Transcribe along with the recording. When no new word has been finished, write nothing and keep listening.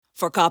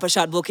For Copper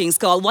Shot bookings,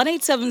 call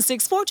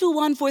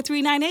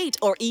 1-876-421-4398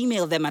 or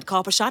email them at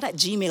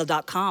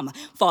coppershot@gmail.com.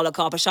 Follow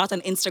Copper Shot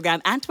on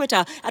Instagram and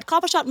Twitter at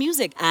Copper Shot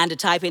Music and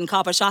type in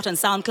Copper Shot on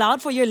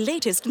SoundCloud for your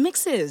latest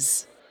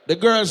mixes. The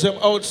girls them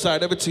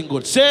outside, everything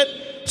good. Say it.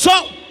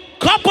 So,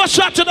 Copper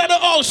Shot to the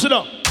house, you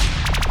know.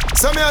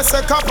 Some here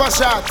say Copper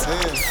Shot.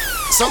 Yeah.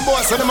 Some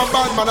boys say them a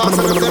bad man,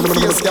 also them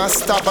face can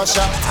stop a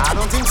shot. I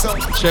don't think so.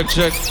 Check.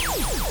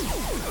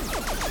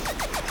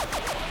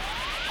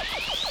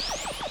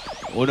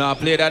 We don't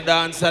play that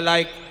dancer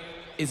like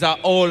it's an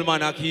old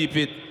man a keep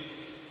it.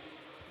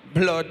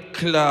 Blood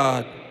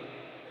clot.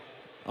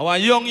 Our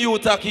young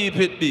youth a keep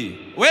it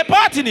be. Where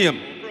party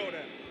name?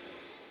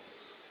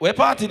 Where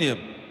party name?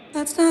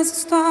 Let's dance a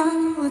star,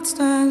 let's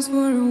dance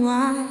for a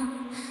while.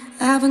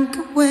 Heaven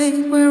can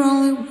wait, we're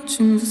only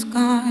watching the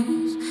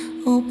skies.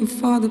 Hoping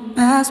for the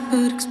best,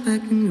 but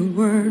expecting the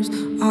worst.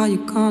 Are you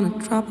gonna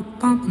drop a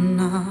bomb or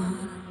not?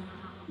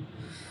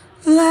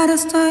 Let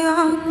us die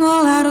young,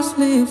 or let us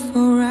live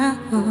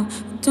forever.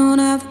 We don't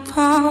have the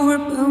power,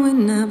 but we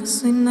never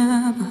say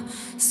never.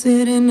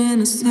 Sitting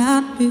in a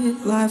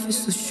sandpit, life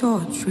is a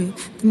short trip.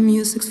 The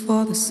music's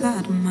for the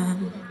sad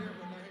man.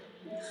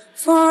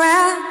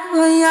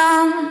 Forever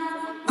young,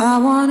 I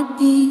wanna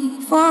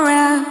be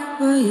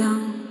forever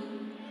young.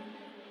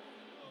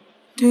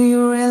 Do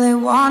you really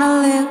wanna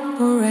live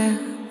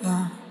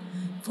forever,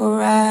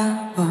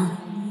 forever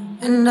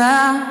and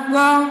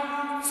ever?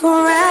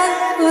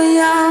 Forever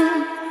young,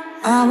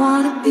 I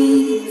wanna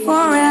be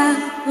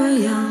forever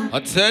young. I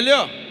tell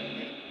you.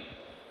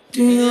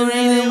 Do you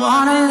really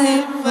wanna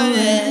live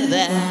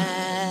forever,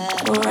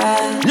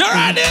 forever? You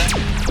ready?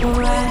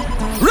 Forever.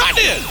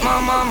 Ready? My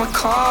mama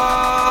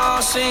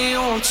called, see you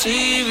on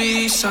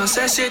TV.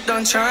 Sunset shit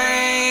done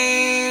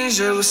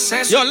changed ever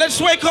since. Yo, let's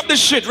wake up this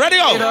shit. Ready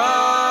up?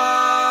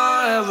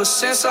 Ever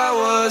since I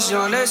was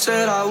young, they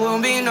said I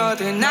won't be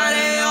nothing. Now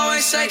they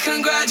always say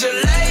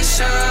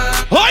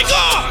congratulations. My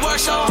God! Work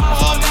so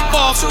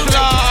hard for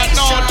that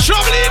no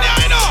trouble in there,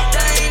 you know.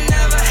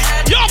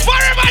 Yo,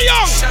 forever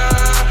young.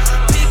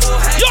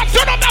 Yo,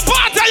 turn up the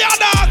party, yo,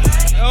 dog.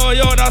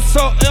 Yo, that's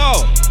so,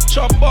 yo.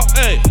 Chop up,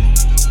 hey.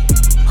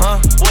 Huh?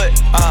 What?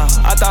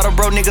 I thought a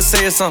bro nigga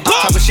said something.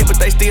 Talkin' shit, but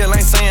they still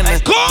ain't saying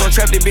nothing. Gonna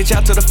trap this bitch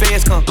out till the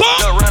feds come. Go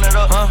run it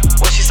up, huh?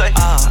 What she say?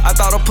 I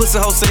thought a pussy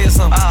hoe said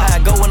something. I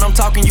go when I'm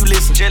talking, you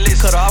listen.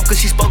 Jealous. Cut her off cause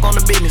she spoke on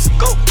the business.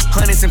 Go.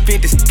 Hundreds and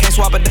fifties, can't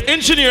swap a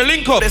Engineer,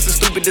 link up. That's a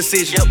stupid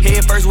decision.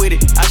 Head first with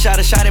it. I shot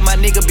a shot at my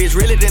nigga, bitch.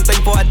 Really didn't think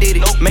before I did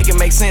it. Make it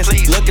make sense.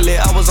 Please. Luckily,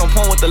 I was on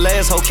point with the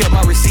last hoe. Kept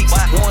my receipts.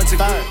 1 to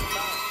 5.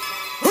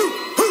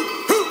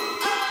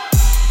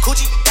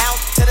 Coochie down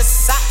to the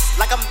socks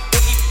like I'm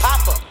Biggie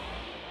Popper.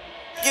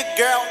 Your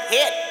girl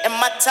head in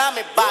my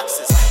Tommy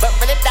boxes. But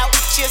rent it out,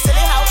 she a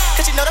silly hoe.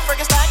 Cause she know the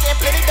freaking style getting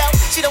plenty dough.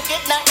 She don't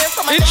get nothing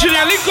from my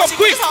Engineer, link up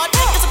quick. Hard to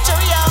get some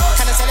Cheerios.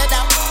 Kinda send it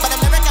out, but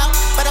I'm never out.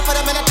 But I put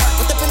them in the dark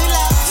with the penny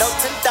low. No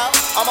tint out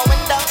on my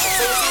window.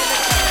 So you see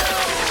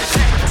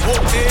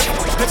Whooped it,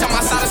 bitch, I'm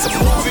outside of some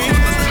movie.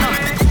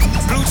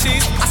 Blue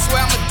cheese, I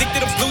swear I'm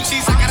addicted to blue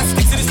cheese. I gotta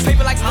stick to this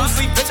paper like blue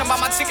sleep. Bitch, I'm on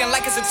my chicken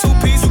like it's a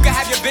 2-piece. You can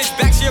have your bitch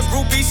back, she a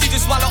groupie. She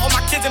just swallow all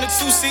my kids in a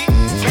 2-seat.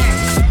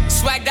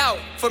 Swagged out,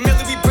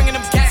 familiar, we bringing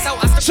them gas out.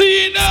 I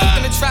see in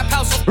the trap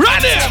house.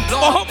 Ready?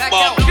 Oh,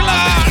 no.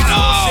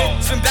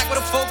 Swim back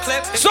with a full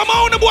clip.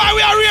 Somehow the boy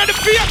we are ready to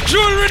fake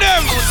jewelry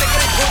them.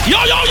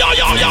 Yo.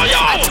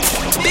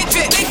 Big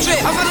drip.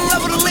 I'm in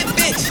love with a lit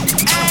bitch.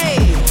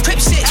 Ayy, crip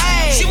shit.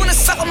 Ayy, she wanna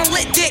suck on a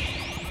lit dick.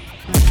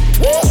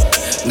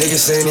 Niggas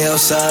saying they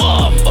outside.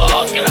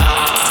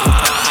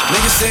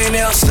 Niggas saying they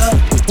outside.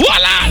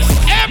 Voila!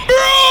 Hey,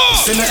 bro!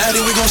 In the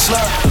alley, we gon'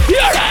 slide. You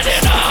ready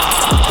now?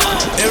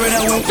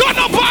 Turn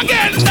up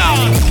again now.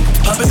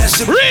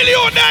 Really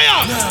on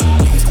there?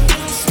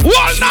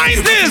 All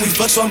 90s.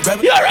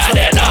 You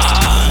ready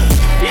now?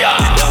 Yeah.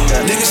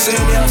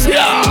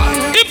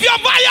 If you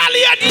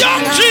violate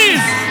young G's,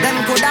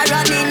 Them coulda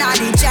run in a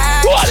the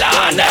church. hold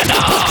on now.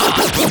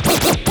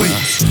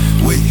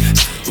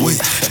 Wait.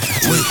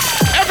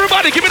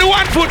 Everybody, give me the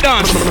 1 foot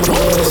dance.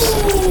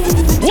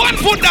 1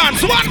 foot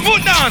dance.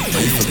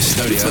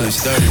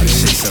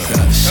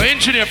 Now,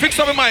 engineer, fix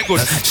up the mic good.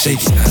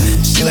 Shake it.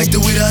 She like the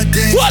way that I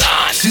dance.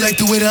 She like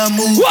the way that I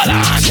move.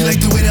 She like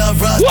the way that I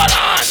rock.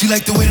 She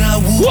like the way that I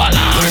woo.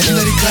 She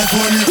let it clap for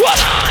a nigga.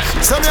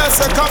 Some here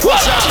say Copper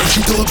Shot. And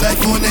she throw it back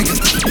for a nigga.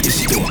 Yeah,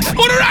 she throw it back.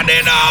 Put it right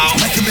there now.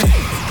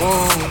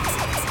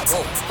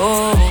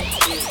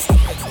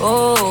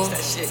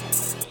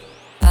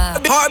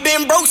 Heart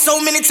been broke so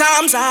many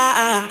times,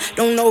 I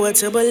don't know what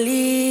to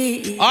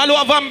believe. All who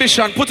have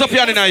ambition, put up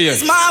your hand in here.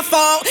 It's my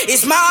fault,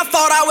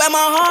 I wear my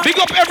heart. Big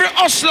up every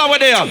hustler over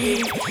there.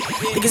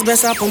 Think it's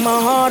best I put my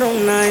heart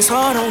on nice,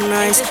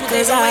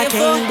 cause I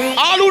can't breathe.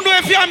 All who know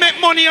if you make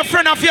money, your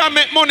friend if you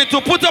make money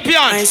to put up your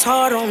hand. Nice,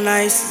 heart on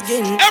nice, it's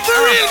getting every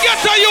real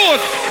ghetto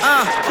youth.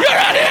 You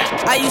ready?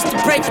 I used to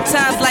pray for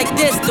times like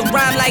this, to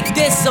rhyme like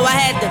this, so I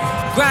had to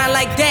grind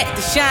like that,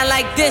 to shine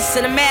like this.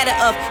 In a matter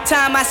of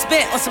time I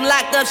spent on some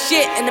locked up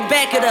shit in the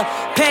back of the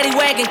paddy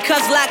wagon,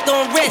 cuffs locked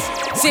on wrist.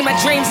 See my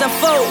dreams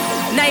unfold,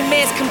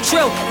 nightmares come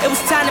true. It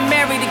was time to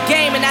marry the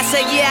game, and I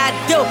said, yeah, I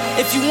do.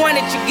 If you want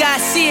it, you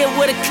gotta see it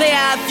with a clear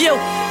eye view.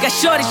 Got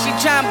shorty, she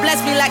tryin'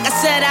 bless me like I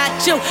said I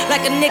chew.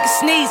 Like a nigga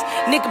sneeze,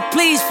 nigga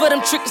please for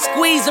them trick and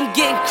squeeze, I'm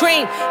getting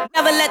cream.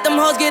 Never let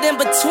them hoes get in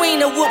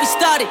between of what we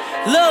started.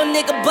 Little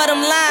nigga, but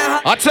I'm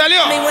lying. I tell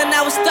you. Me when I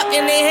was stuck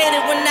and they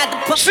hated when I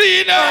departed.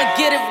 See that?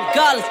 Get it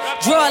regardless.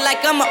 Draw it like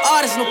I'm an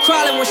artist, no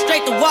crawling, went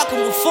straight to walking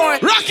with foreign.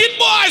 Rocket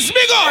boys,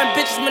 big up.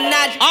 Bitches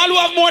menage. All who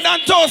have more than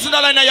 $1,000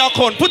 in your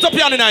account, put up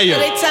your hand in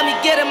here. They tell me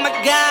get him, I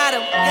got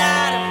him.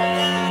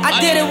 I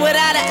did it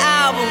without an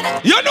album.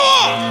 You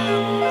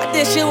know. I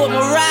did shit with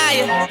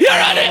Mariah. You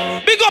ready?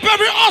 Big up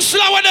every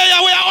hustler when they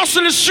are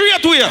hustling straight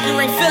to you. You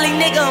ain't Philly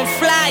nigga, I'm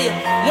flyer.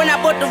 When I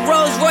bought the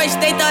Rolls Royce,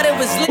 they thought it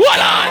was lit. Hold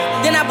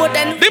on. Then I bought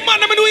that new. The man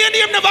that know your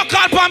name never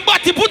call pan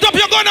body. Put up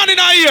your gun on in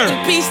our ear.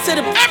 Peace to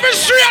the. Every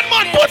straight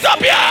man, put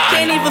up your hand.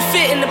 Can't even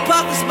fit in the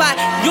parking spot.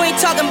 You ain't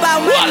talking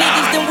about my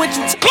niggas, then what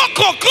you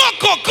Coco.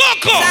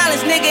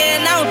 Silence nigga,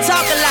 and I don't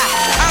talk a lot.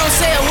 I don't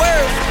say a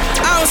word.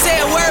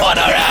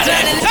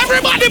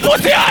 Everybody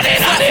put your hand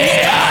in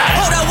here.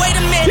 Hold up, wait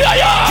a minute. Yeah.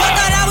 Y'all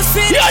thought I was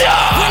finished.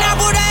 Yeah. When I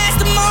bought the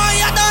Aston Martin,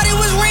 y'all thought it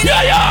was raining.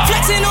 Yeah.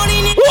 Flexing on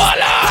these niggas.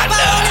 Pop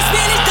out on the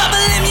Spanish,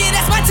 double M, yeah,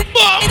 that's my team.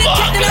 The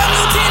captain, I'm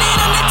lieutenant,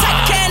 I'm the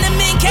type can of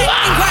men can't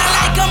grind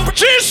like I'm.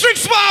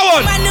 G6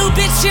 forward. My new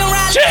bitch, she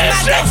ride like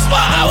my ghost.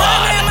 I'm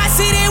around my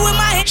city with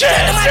my hands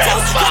to my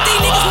toes. Cause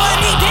these niggas want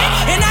me dead,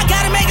 and I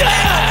gotta make it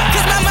back.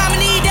 Cause my mama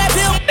need that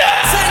bill.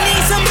 Son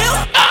need some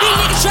milk. These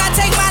niggas try to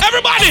take my.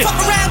 Everybody. Fuck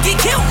around, get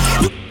killed.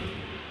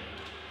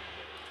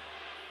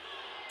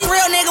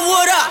 Real nigga,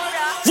 what up?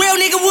 Real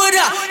nigga, what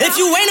up? If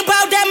you ain't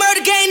about that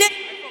murder game, then.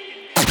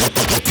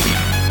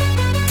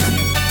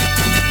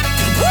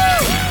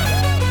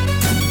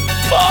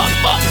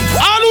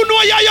 All who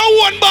know you're your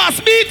own boss,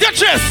 beat your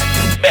chest.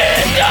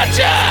 Beat your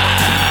chest.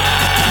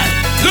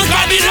 Look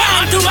at me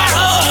down to my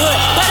hood.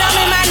 But I'm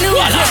in my new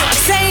shit.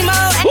 Same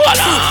old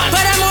attitude,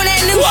 but I'm on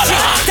that new shit.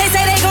 They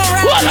say they gon'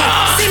 run me.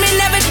 See me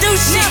never do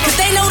shit, cause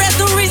they know that's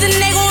the reason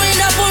they gon'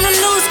 end up on the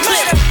news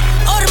clip.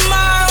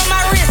 Audemars on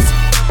my wrist.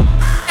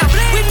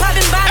 We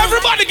poppin' bottles.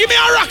 Everybody give me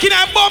a rock in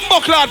that bumbo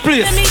cloud,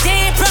 please. Let me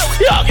dead broke.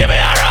 Yo, give me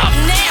a rock.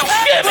 Now,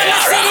 Give me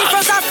a rock.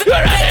 You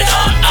ready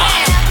now?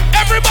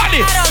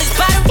 Everybody,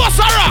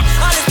 bust a rock.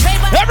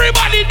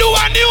 Everybody do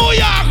a New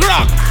York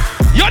rock.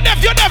 You're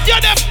deaf.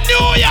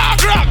 New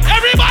York rock.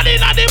 Everybody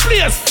in the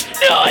place.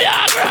 New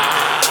York rock.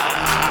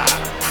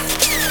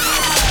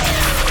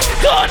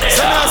 Go there.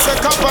 So now say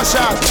copper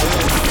shot.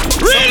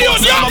 Radio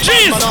Young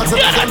Cheese.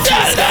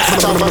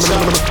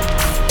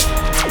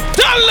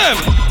 Tell them.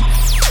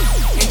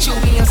 And you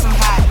be on some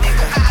hot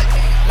nigga.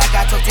 Like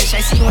I told Tish,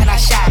 I see you when I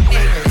shot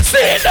nigga.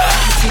 Say that.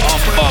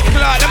 Oh,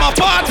 God, them a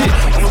party.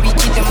 And we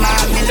keep them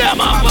out in them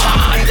a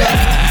party.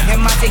 And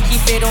my take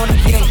keep it on the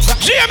game.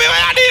 Jimmy, what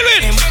you deal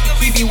with? And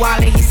we be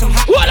wildin', he some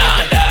hot what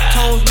on there?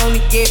 Tones known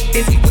to get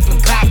busy with some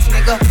Glocks,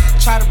 nigga.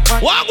 Try to run.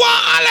 What,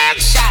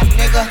 Alex? Shot,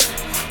 nigga.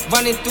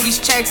 Running through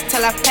these checks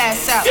till I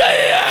pass out.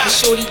 Yeah. The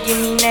shorty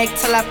give me neck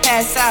till I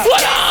pass out.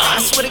 What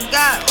on? I swear to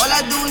God, all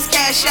I do is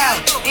cash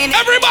out. And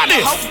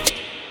everybody.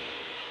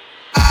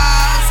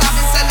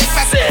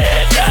 Say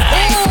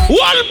that.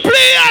 One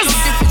players.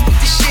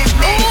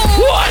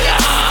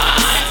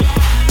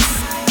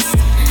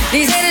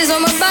 These haters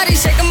on my body,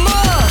 shake them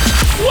off.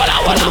 They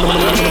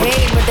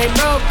hate, but they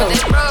broke them.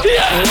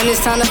 Yeah. And when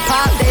it's time to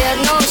pop, they have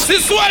no shit.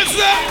 This one's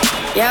there.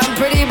 Yeah, I'm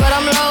pretty, but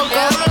I'm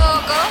loco.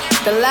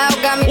 The loud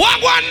got me.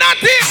 What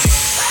nothing?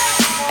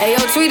 Hey,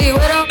 yo, Tweety,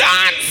 where the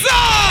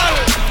dancehall?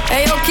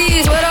 Hey, yo,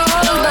 Keys, where the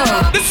hoes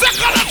though? The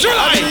second of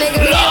July. Other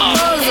niggas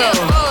here,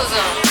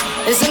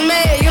 bozo. It's in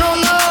May, you don't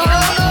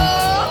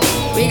know.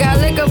 We got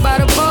liquor by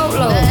the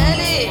boatload.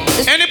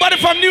 Anybody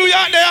from New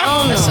York there?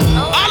 Oh,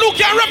 no. All who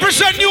can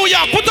represent New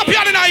York, put up your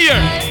hand in our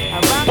ear.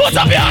 Put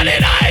up your hand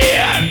in our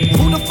ear.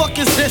 Who the fuck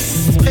is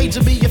this?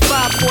 Paging me at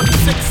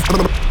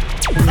 546.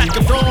 Crack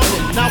of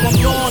dawning, now I'm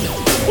yawning.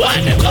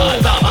 When the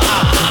cause of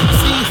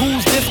see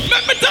who's this?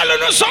 Let me tell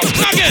you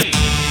something again.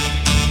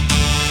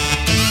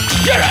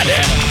 You ready?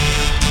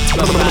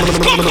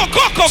 Coco.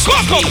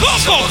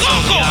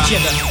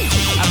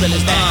 I really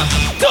stand.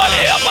 Turn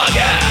it up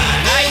again.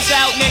 Nice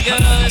out,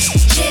 niggas.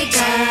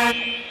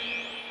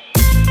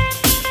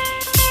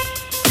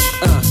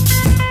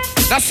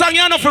 That song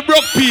you know for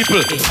broke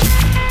people.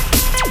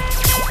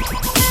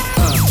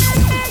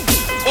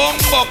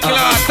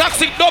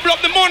 Toxic, double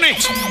up the money.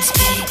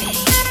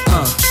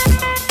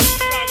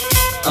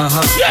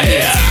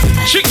 Yeah.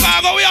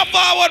 Chicago, we are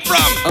forward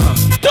from.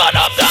 Turn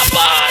up the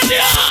party.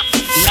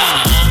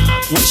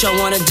 What y'all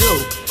wanna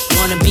do?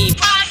 Wanna be?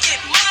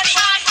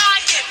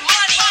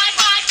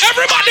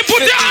 Everybody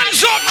put your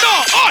hands up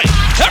now. Oi.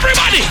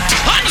 Everybody,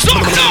 hands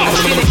up now.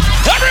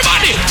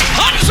 Everybody,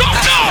 hands up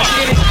now.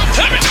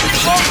 Everybody,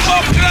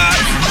 up, class.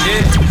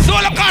 So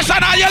look at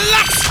your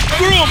locks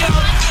room.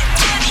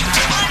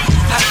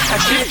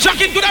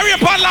 Jacket to the rear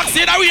padlock,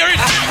 see that we hear it.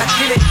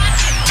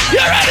 You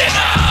ready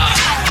now?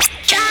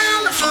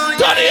 California.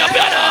 Turn it up,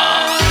 you know.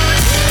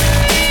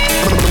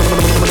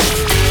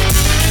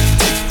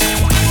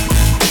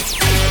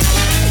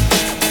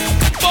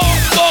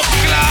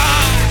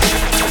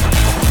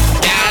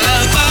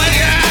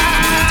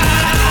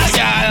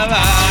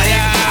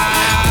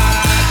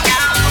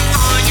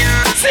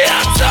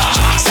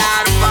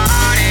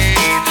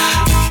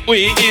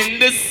 We in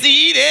the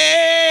city.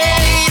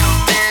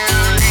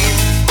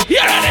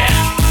 You're ready.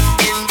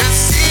 In the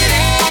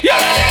city. You're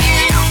ready.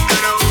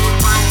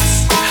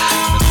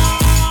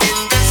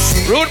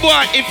 Rude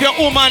boy, if your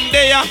woman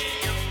there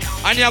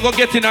and you're gonna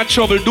get in a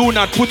trouble, do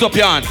not put up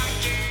your hand.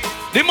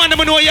 The man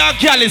who know your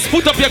gallus,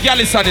 put up your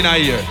gallus hand in a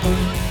ear.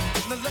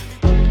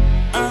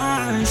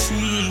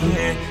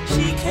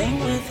 She came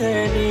with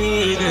her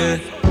nigga.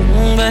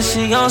 But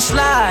she gon'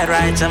 slide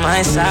right to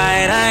my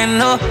side. I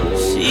know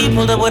she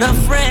pulled up with her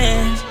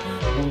friends.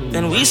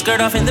 Then we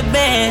skirt off in the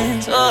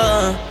Benz.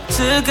 Oh,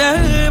 took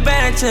her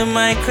back to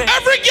my crib.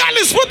 Every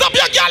gallus, put up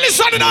your gallus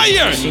on in our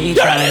ear.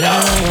 You're ready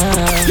now.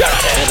 You're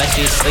ready. Like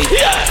she's asleep.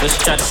 Yeah.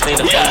 Just try to stay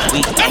the whole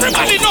week.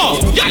 Everybody know.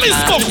 Gallus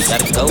books.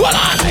 What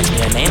on?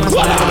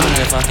 What on?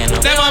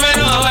 Them women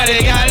know why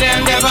they got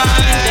them. Them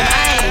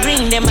I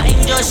green, them I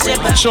just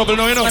sip. Trouble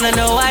now, you know. Wanna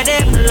know why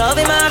they love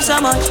him out so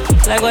much.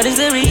 Like what is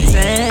the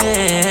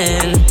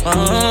reason?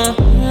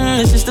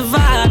 It's just the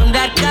vibe, I'm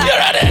that guy. You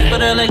ready?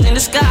 Put her legs in the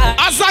sky.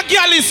 As a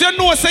gallus, you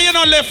know, say you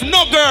don't left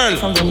no girl.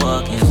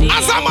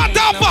 As a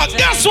matter of fact,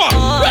 guess what?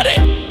 Ready?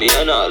 Me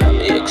and all of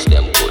me ex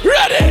them good.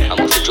 Ready? I'm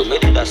gonna show me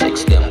that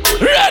sex them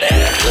good. Ready?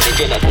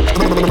 Ready?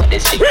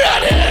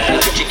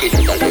 Chicken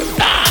in the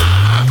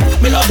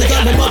Me love the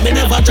girl, me but me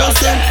never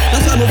trust them.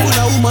 That's why me full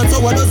of woman,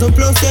 so I doesn't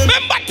plus them.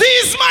 Remember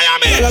Tease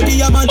Miami? She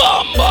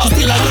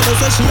still like never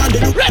say she and the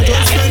look ready?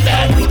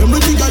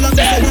 Everything girl and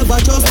me never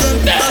trust them.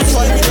 That's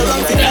why me no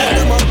wrong to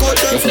them and cut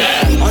them.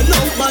 I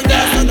love my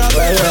girls and I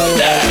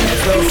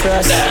Flow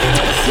frost.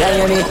 Yeah,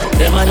 you me.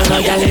 Them a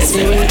no girl is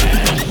serious.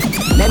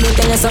 Let me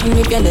tell you something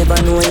if you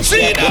never know it.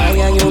 See that?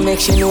 Why you make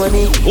she know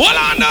me? What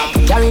on now?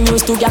 Carry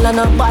news to gal and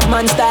a bad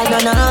man style,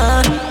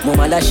 nah.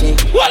 Mama that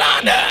shit. What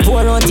on there?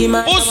 Pour out him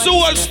and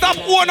Usual, stop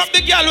one up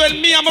the girl when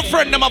me and my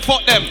friend them a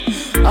fuck them.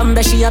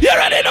 She you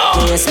ready now?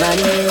 Yes, man.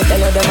 Tell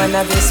you the man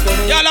have this for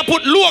me. Y'all a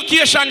put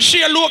location,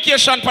 share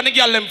location for the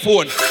girl them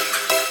phone.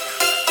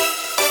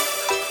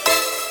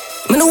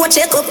 Me know what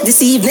check up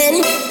this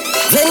evening.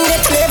 When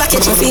that never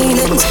catch my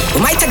feelings.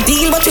 We might have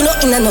deal, but we not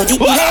in another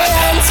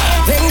hands.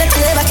 When that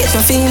never catch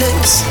my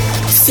feelings.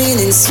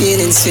 Feelings.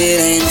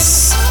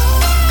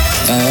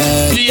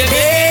 Hey.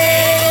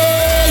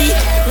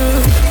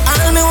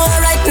 All me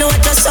want right now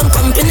is just some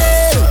company.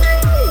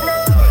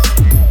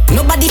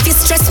 Nobody fi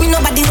stress me,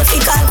 nobody no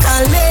fi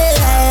call me.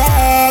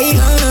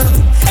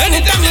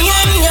 Anytime you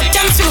want me, you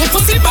can feel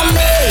pussy from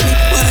me.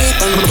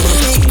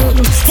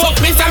 Fuck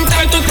me from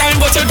time to time,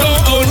 but you don't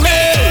own me.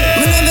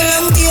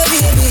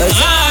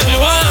 Me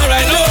want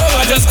right now,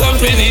 I just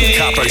company.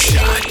 Copper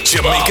Shot,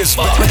 Jamaica's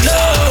best.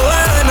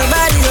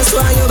 Nobody just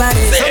want your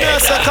body. So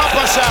there's a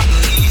Copper Shot.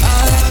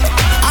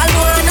 All you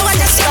want know is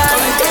just your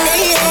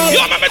company. Yo,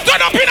 me turn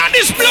up in on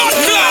this blood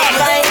clot.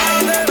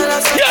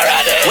 You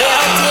ready?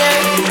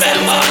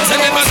 Remember,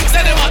 say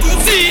them what you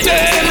see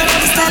them.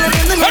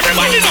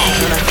 Everybody know,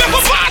 make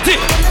a party.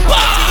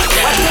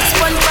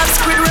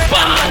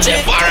 Party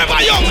forever,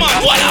 young man.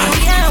 What on?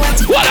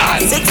 What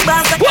on?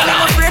 What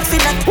on?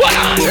 What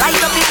on?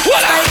 Light up it.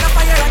 What on?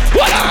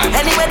 What on?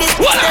 Anyway, this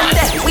What on?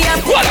 we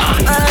have What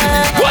on?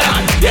 What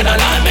on? You don't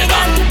like me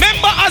now.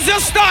 Remember, as you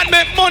start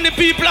make money,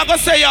 people are gonna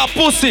say you're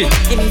pussy.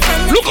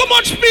 Look how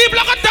much people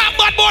are gonna talk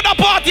about the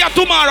party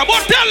tomorrow.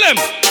 But tell them.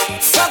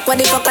 Fuck what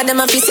the fuck are them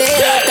a fi say.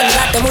 Them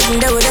got them wouldn't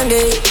do them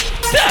day.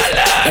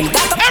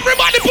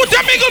 Everybody put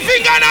your middle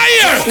finger in our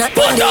ear.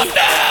 Put up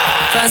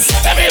there.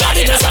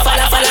 Everybody just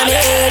follow me.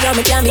 Yo,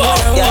 me can't be one.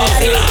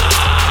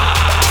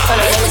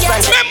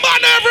 Remember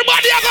now,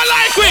 everybody are gonna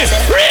like me.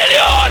 Really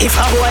hard. If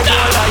a boy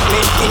don't like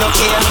me, he no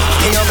care.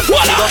 He no go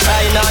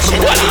cry now, she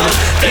no care.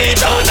 Reach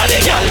out to the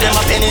girl, them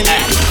a penny me.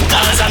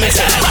 Cause I'm a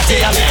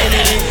celebrity, I'm an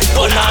enemy.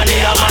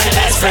 Punani, I'm my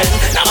best friend.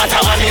 No matter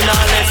what, me not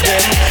left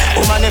them.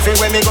 Woman,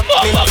 everywhere me go,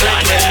 me no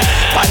black them.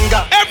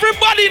 Panga.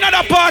 Everybody in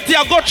the party,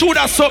 I go through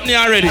that something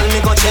already. All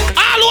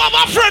who have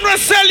a friend will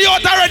sell you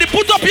out already.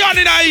 Put up your hand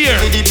in our ear.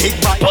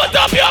 Put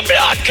up your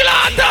blood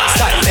clot.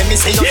 Let me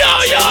see you. Yeah.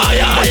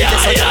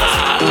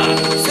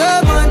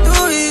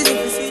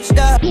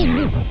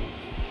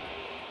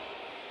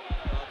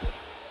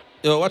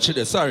 Yo, watch it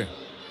there, sorry.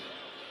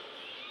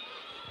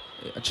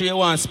 Actually,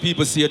 wants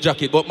people see your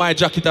jacket, but my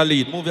jacket a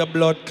lead. Move your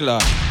blood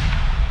clot.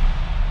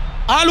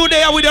 All who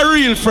there with a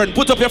real friend,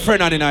 put up your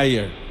friend hand in our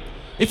ear.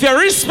 If you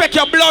respect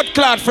your blood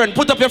clot friend,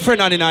 put up your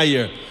friend hand in our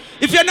ear.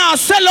 If you now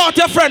sell out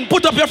your friend,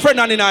 put up your friend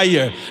hand in our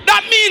ear.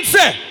 That means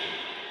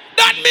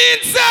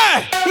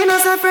You know,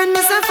 say friend,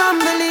 me say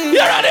family.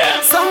 You're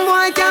ready. Some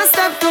boy can't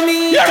step to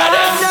me. You're ready.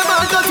 Them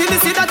all dirty, me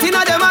see that in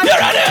a them. You're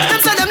ready.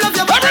 Them say them love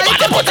your body.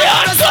 Everybody put your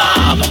hands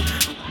up.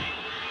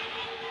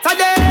 For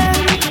them,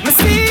 me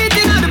sweet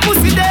in the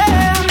pussy.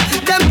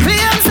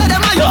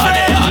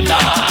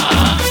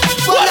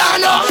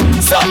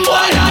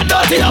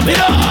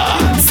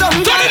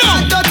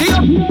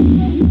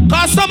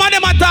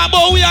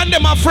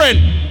 friend.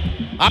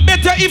 I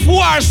better if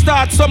war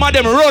starts, some of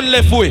them run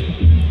left way.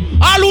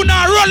 All who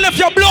now run left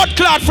your blood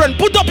clot friend,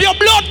 put up your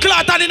blood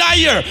clot and in a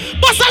ear.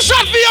 Bust a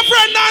shot for your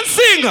friend and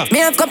sing. Me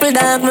have couple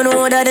dog, me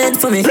know that it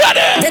for me.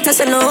 Ready? Better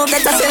say no,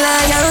 better say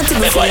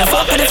loyalty. Before you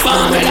fuck with the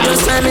phone,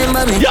 just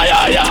remember me.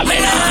 Yeah, me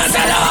nah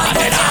say no,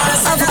 me nah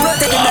say no.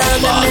 Protect the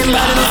dog,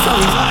 remember me for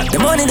me. The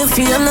money, the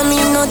fame, no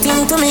mean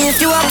nothing to me. If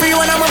you are free,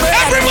 when I'm a brother.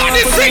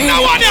 Everybody sing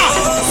now one ya.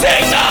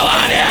 Sing now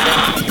one ya.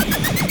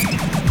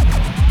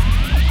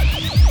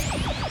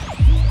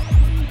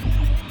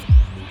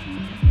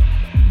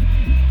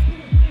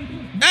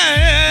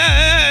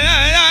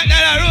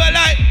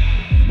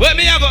 Where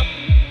me a go?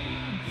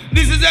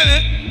 This is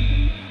it.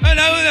 And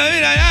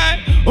I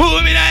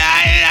who me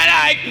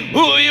like?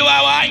 Who you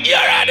are? You're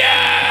ready.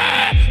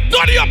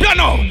 Turn it up, you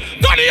know.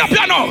 Turn it up,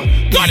 you know.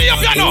 Turn it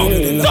up, you know.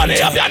 Turn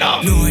it up, you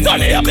know.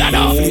 Turn it up, you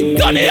know.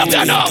 Turn it up,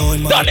 you know.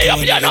 Turn it up,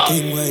 you know.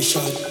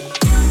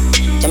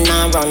 Them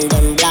now run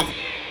them black.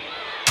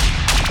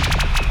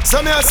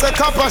 Some here say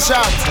copper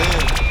shot.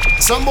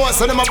 Some boys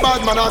say them a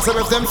bad man. Also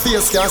if them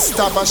face can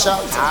stop a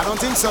shot. I don't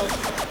think so.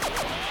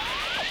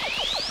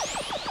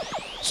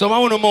 Some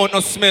of them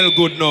not smell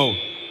good now.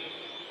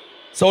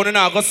 So when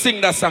I go sing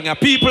that song,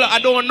 people I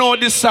don't know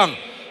this song.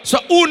 So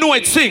who know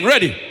it? Sing,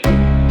 ready?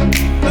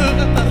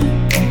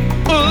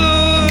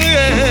 Oh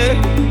yeah,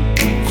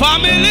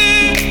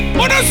 family.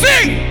 Wanna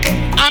sing?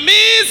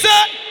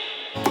 Amisa.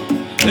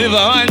 If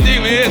I want to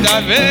make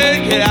a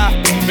brain killer,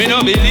 me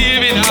no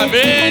believe in a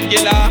brain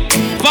killer.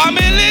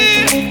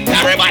 Family,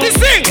 everybody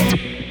sing.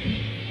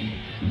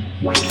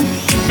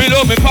 Me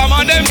love me fam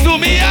and them to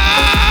me,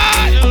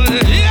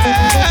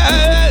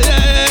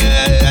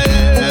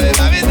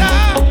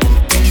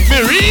 me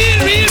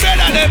real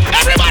better than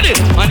everybody.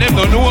 And them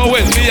don't know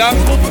where's me at.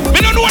 Me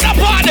don't know that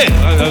party.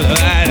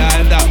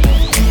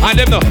 And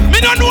them know. Me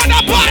don't know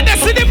that party.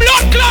 See the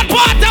blood clot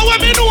party where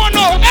me know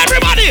now.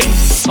 Everybody.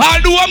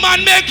 I'll do a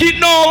man make it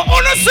now.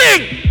 Wanna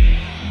sing?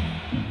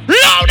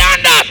 Loud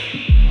than that.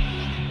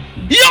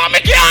 Yo, me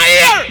can't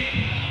hear.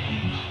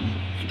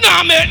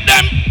 Now make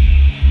them.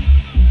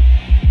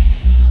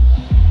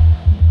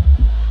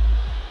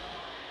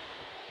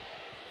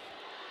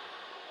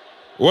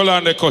 Well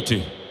on the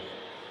cutty.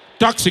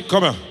 Toxic,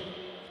 come here.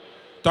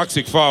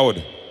 Toxic,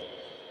 forward.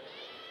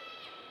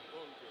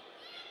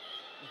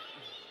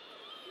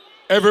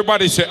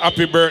 Everybody say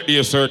happy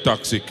birthday, Sir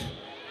Toxic.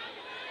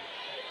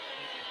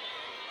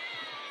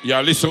 You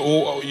listen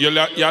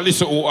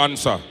who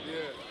answer.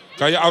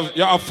 Because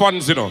you have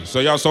fans, you know. So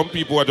you have some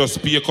people who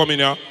just pay come in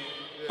here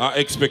and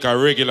expect a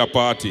regular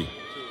party.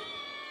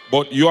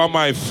 But you are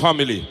my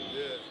family.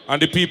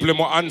 And the people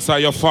who answer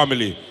your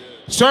family.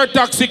 Sir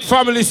Toxic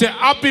family say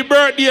happy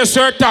birthday,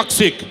 Sir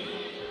Toxic.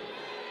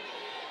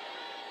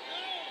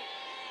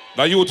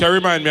 The youth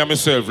remind me of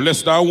myself,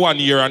 less than 1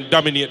 year and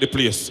dominate the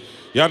place.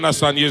 You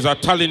understand? He's a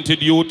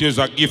talented youth, he's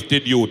a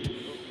gifted youth.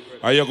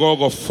 And you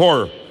go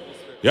 4.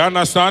 You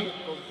understand?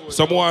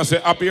 Someone say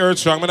happy earth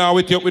strong. I don't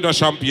wait up with no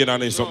champagne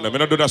and something. I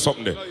don't do that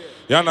something there.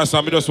 You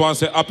understand? I just want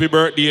to say happy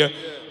birthday,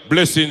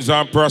 blessings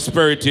and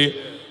prosperity,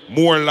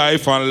 more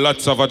life and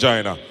lots of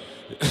vagina.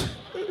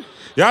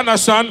 You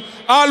understand?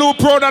 All who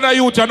proud of the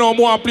youth, you know,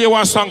 more play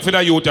one song for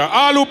the youth.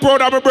 All who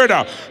proud of my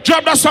brother,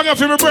 drop that song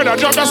for my brother,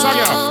 drop that song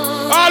here.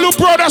 All who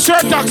proud of Sir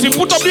Toxic,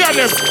 put up the on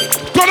them.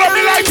 Turn up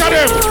the light on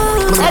them.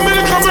 I'm in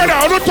the brother,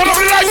 I don't turn up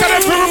the light on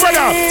them for my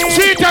brother.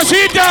 See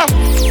it.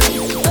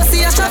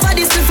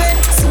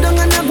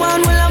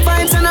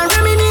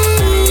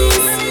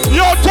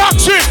 Yo,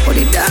 Toxic.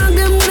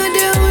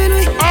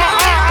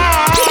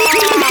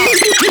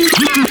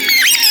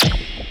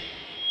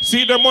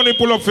 See the money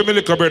pull up for me,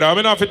 little brother. I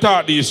mean, have to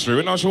talk the history.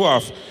 We not show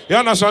off. You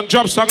understand?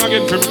 Drop song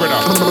again for me,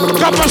 brother.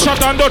 Copper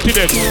shot and dirty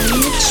then.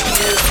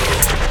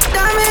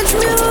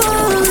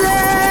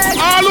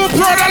 All who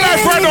proud of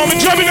life right now, me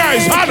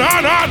Gemini's. Hand.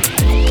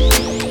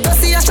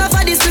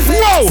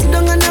 Whoa!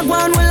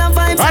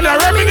 And I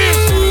reminisce.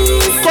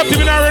 Cut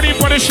him in already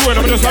for the show.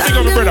 I'm just having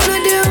up my brother.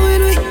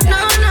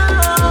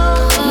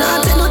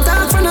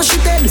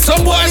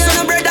 Some boys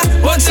and a brother,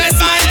 what's that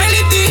my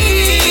relative?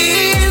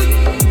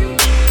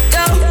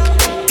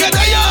 Get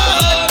a yo.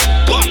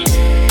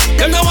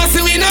 Them no want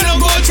see we no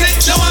go check.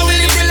 No one will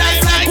live the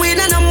life like we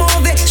no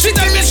movie. She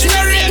tell me she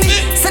no rate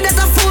me. So that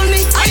a fool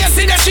me. I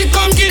see that she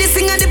come get this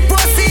thing and the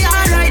pussy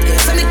alright.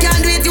 So me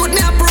can't do it with me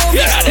approve.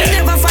 Me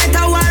never fight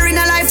a war in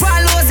a life for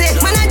lose it.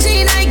 Man a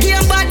G I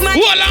game bad man.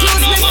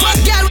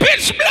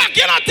 Bitch black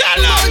you not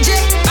tell now.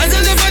 I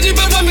tell the body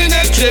papa me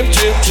neck chip.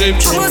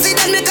 Pussy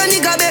then make a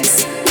nigga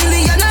vex.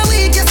 Million a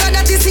week, you saw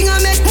that this thing I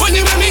make.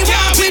 Money when me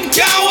can't whip,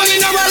 can't hold in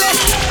a wallet.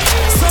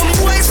 Some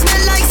boys smell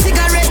like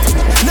cigarette.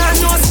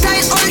 No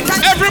style, all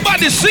time.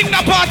 Everybody sing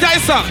the party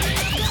song.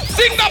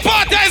 Sing the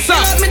party song.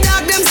 Love me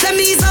dog, them say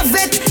me is a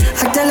vet.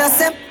 I tell us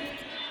them.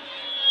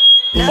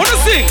 Wanna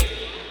sing?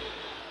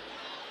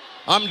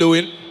 I'm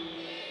doing.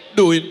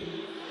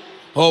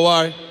 How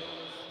are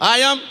I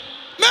am?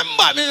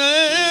 Remember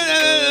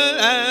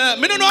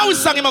me don't know how we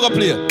song him I go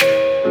play.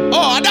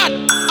 Oh, that.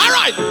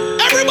 Alright,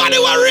 everybody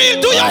were real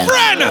to your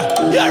friend.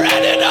 You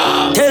ready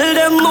now? Tell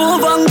them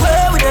move and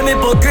go with them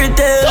hypocrite.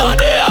 Don't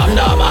they have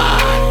no man?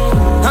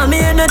 I'm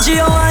energy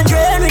on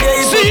drain with the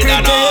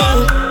hypocrite.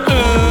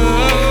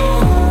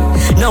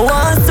 Now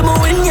once to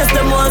win, yes,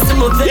 them once to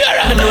move.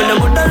 Yeah, no,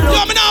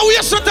 me now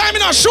waste some time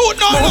in a shoot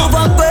now. Move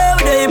and go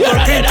with the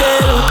hypocrite.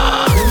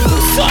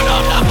 Son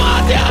of the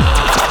mother.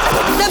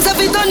 Them say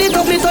fi turn it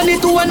up, me turn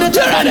it to one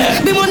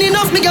hundred. Me money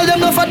enough, me girl them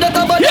no for that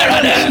about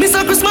them. Me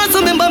say Christmas,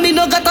 remember me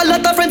no got a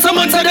lot of friends.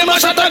 Someone say them a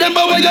shot at them,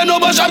 but when you know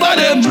about shabba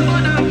them.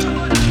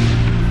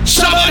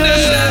 Shabba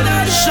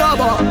them.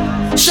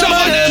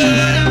 Shabba them.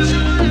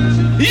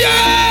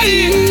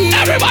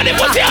 Yeah. Everybody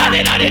put your hand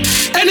in on it.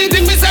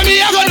 Anything me say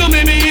me, I go do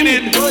me mean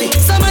it.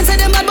 Someone say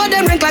them bad, but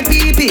them rank like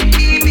pee-pee.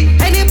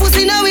 Any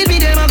pussy now with me,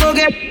 them a go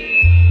get.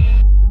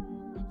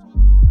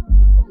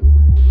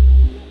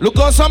 Look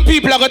how some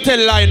people are going to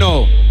tell lie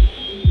now.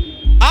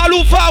 All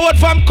who forward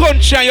from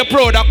country and you're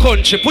proud of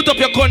country, put up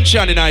your country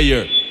in a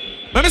year.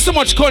 Maybe so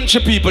much country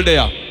people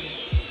there.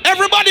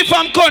 Everybody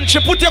from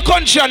country, put your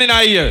country in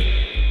a year.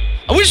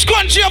 Which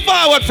country you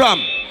forward from?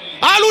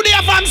 All who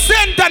there from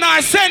St. Anna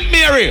or St.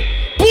 Mary,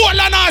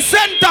 Portland or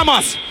St.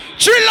 Thomas,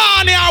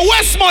 Trelawney or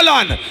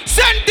Westmoreland,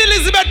 St.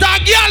 Elizabeth or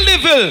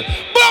Galdeville,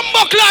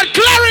 Bumbleclad,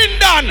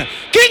 Clarendon,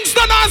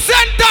 Kingston or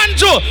St.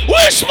 Andrew.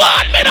 Which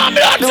part me no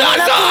blood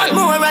clot?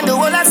 More and the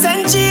whole of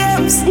St.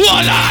 James.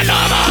 Hold on, no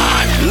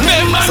man.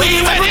 Remember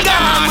me when you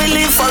gone. We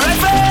live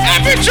forever.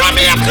 Every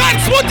Jamaican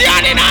put your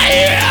hand in a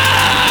ear.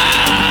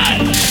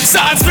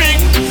 South Spring.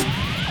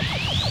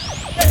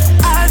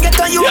 I'll get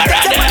on you. You're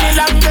ready.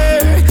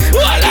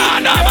 Hold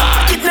on, no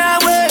man. It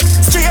now way.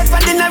 Straight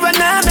from the narrow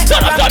now.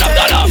 Turn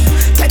up.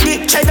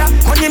 Teddy cheddar,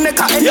 money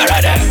maker. You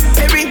ready?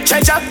 Perry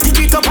treasure,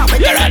 dig it up and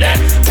with You ready?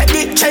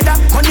 Teddy cheddar,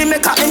 money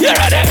maker. You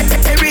ready?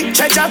 Perry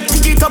treasure,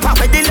 dig it up and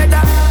with the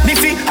leather. Me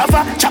fi have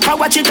a chopper,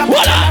 watch it up.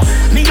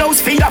 Me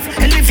house fi off,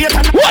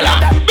 elevator.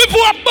 Voila!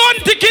 Before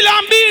Bounty Kill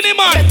and Beanie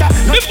Man,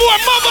 before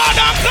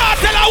Mobad and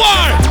Cartel a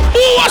war,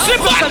 who was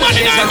the bad man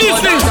in our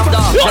business?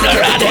 You're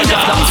ready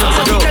now.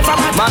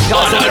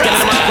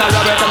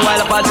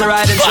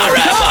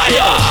 Forever,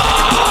 yeah.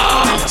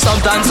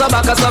 Sometimes some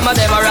back, some of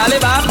them are rally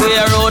back. We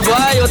a road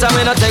boy, you tell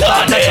me no take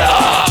back no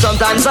chat.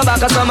 Sometimes some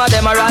back, some of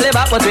them are rally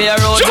back, but we a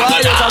road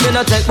boy, you tell me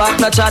no take back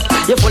no chat.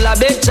 You full of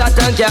big chat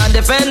and can't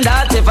defend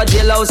that. If a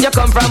jailhouse you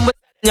come from,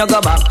 you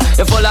go back.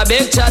 You full of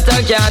big chat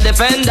and can't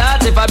defend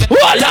that. If a big you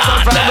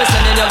come from, we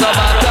sending you go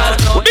back.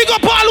 Big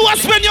up all who have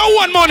spent your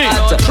own money.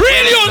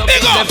 Really,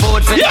 big up.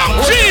 Young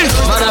Cheese,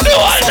 the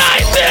whole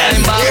night there.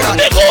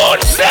 The good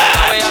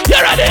stuff. You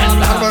ready?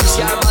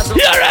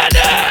 You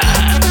ready?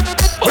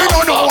 We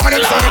don't know why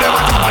them saying them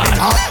at the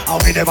top. How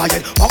we never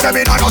yet fuck them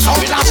in on us.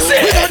 We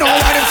don't know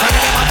why them saying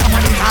them at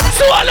the top.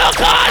 Swallow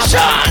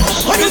caution.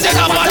 When you say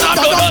that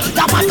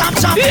top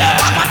shop, yeah.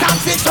 top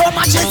fix so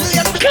much is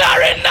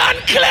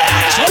Clarendon clear.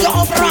 Show your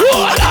upper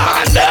roll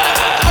on there.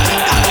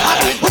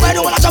 Who made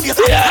the whole of you?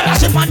 Yeah.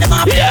 Ship on them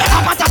up. Yeah.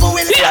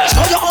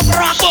 Show your upper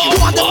rock.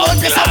 You want the whole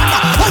place up.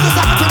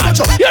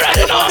 You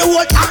ready now?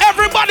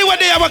 Everybody when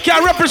they ever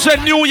can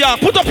represent New York,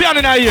 put up your hand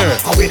in a ear.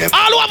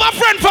 All who have a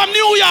friend from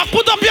New York,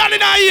 put up your hand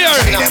in a ear.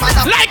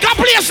 Like a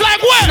place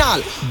like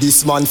where?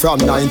 This man from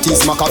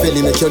 90s,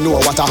 Machiavelli make you know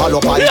what a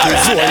hollow pipe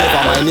is. So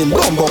never mind him,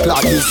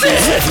 Bumbleclad is.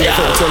 Rev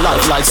out your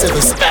life like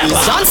 7 speeds.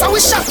 Dance and we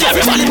shot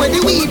everybody when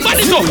the weed.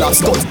 Bad it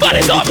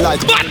up.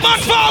 Bad man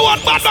forward,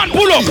 bad man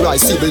pull up.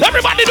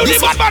 Everybody do the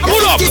bad man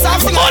pull up.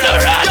 On the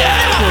ready.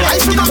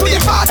 Right from the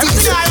party.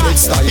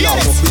 Next time now,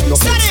 with no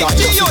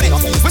G-Unit.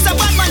 What's a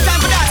bad man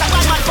time for that? A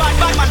bad man forward,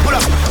 bad man pull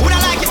up. Who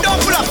don't like it,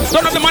 don't pull up.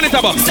 Turn up the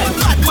monitor, box.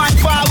 Bad man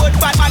forward,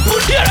 bad man pull.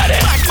 You ready?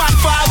 Bad man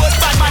forward,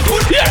 bad man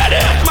pull. You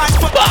ready? Bad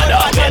man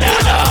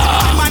forward,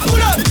 bad man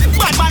pull up.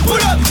 Bad man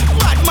pull up.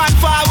 Bad man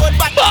forward,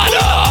 bad man pull.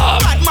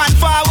 Bad man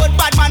forward,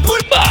 bad man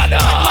pull. Bad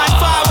man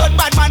forward,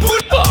 bad man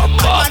pull. Bad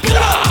man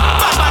pull up.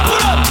 Bad man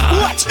pull up.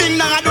 Watch thing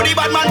now do the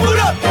bad man pull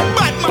up.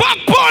 Bad man. Back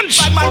punch.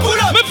 Bad man pull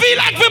up. Me feel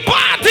like we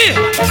party.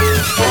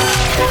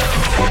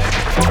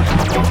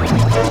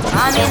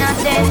 I'm in a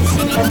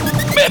dancing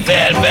mood. Me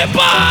feel me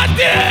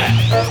party.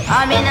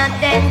 I'm in a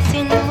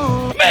dancing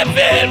mood. Me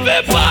feel me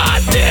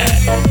party.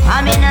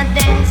 I'm in a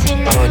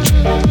dancing mood.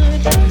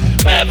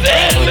 Me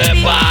feel me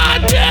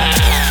party.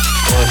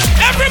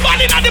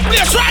 Everybody in the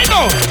place right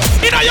now.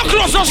 You know your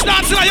clothes just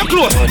dancing on your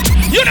clothes.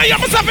 You know you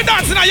must have been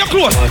dancing on your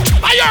clothes.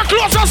 And your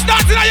clothes just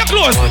dancing on your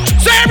clothes.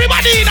 So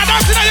everybody in a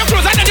dancing on your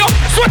clothes. And then you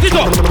sweat it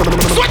up.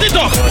 Sweat it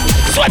up.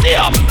 Sweat it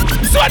up.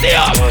 Sweat it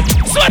up.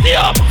 Sweat it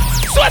up.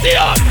 Sweat it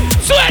up.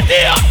 Sweat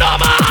it up. No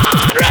man.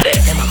 Ready?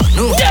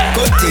 Yeah.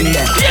 Good thing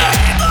then. Yeah.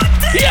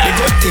 Yeah. The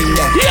good thing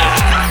then.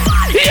 Yeah.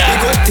 Yeah. The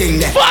good thing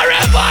then.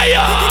 Forever,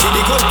 yeah.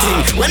 The good thing.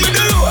 When we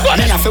do road,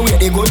 me have to wear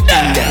the good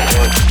thing then.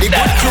 The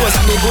good clothes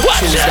and the good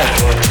shoes then.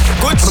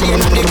 Good scene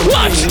and the good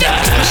ring then.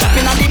 Me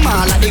shopping at the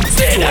mall and the good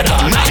store then.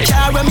 My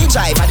car when me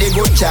drive at the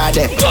good car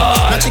then.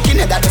 No chicken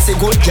head that does a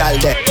good gal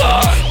then.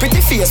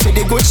 Pretty face with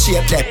the good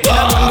shape then.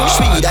 No one bush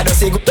weed that does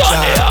a good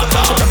jar.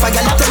 Shut up a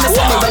gal and tell me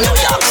something when you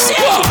talk shit.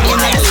 You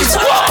know the streets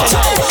are hot.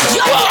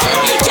 You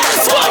can't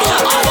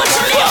California.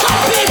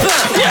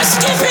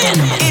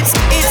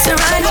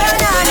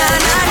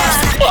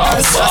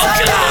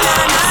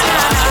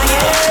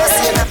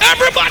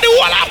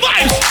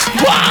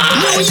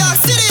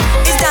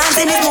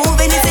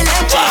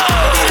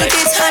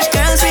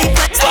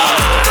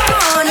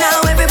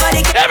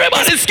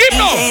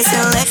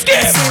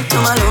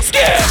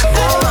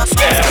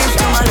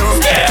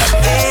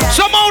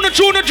 Somehow the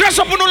tune to dress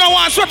up and all I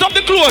want, sweat up the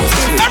clothes.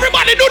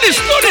 Everybody do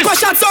this, do this. Cause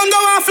shot song go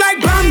off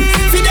like bam.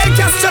 Fidel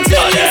Castro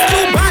till it's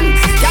too ban.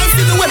 Y'all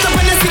see the wet up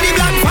when they see the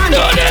black fan.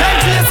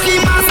 Turn ski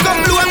mask up,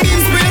 blue and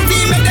beam spray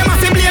team. Make them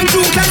have to blame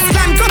true class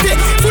slam. Cut it,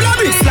 full of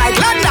bricks like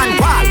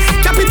London wall.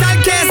 Capital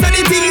case so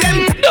the thing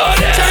them.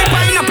 Cherry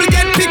pineapple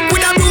get picked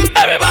with a broom.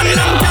 Everybody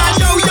know.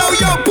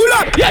 Yo, pull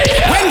up.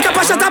 When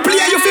Kappa shot a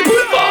player, you fi pull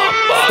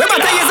up.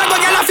 Remember 10 years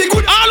ago, y'all have to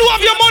good. All who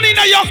have your money in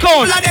your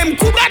account.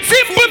 That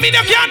simple mean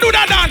you can't do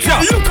that dancer.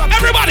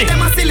 Everybody.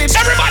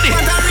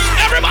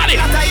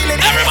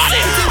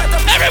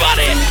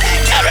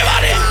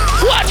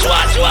 Watch.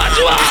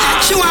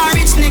 She want a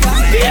rich nigga.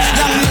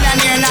 Young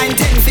millionaire,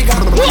 9-10 figure.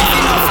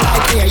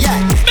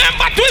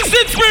 Remember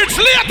Twisted Spirits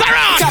later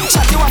on.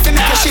 Shot you off and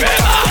make a shit. Me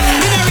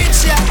no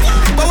rich, yeah.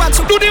 But what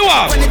you do the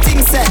walk? When the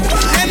thing said,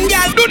 them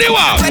girl do the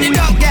walk. When the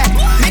dog get,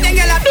 me them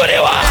girl do the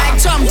walk. Like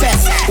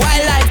trumpets,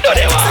 wildlife. Do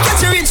the walk. So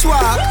get your rich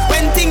walk.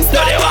 When things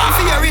start going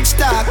for your rich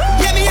talk.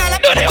 Yeah, me all a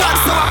dog,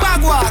 so a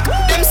bag walk.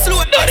 Them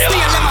slow, them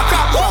steal, them a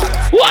crap walk.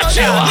 Watch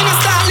it. Me no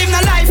start living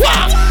a life.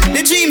 The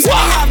dreams we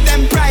have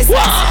them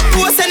priceless.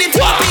 Post anything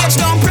on page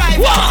down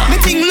private. Me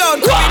think loud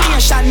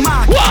combination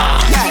mark.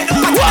 Yeah,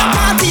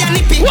 party and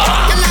nippy. You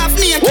laugh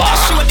near to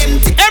show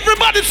them.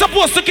 Everybody's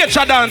supposed to catch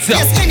a dance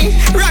here. Yes, any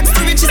rocks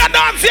to riches. The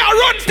dance here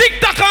run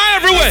TikTok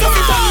everywhere.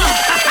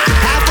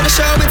 After the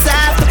show it's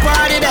after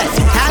party then.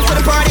 After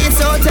the party it's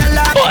hotel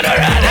lobby.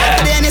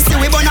 After the NSC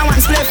we burn a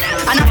one split.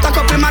 And after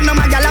couple man no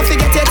my gal I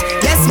forget it.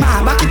 Yes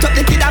ma, back it up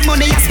the kid that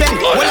money you spend.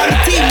 All of the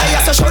team they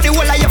have to show the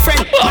whole of your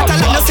friend. Matter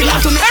like no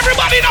signal to me.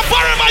 Everybody in a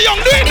forever young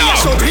do it now.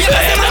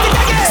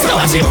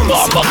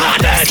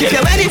 Skip your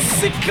wedding.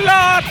 Pussy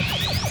clot.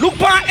 Look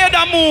my head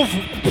and move.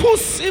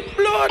 Pussy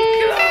blood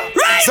clot.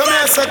 Right. So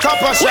me say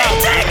Kappa shot. We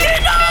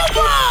taking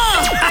over.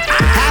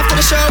 After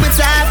the show it's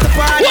after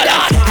party.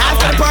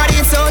 After the party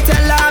it's hotel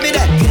lobby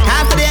then.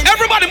 After the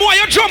everybody more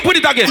you jump with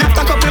it again.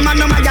 After couple man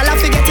no my gal I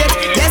forget it.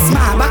 Yes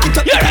ma, back it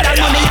up. You that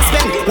money you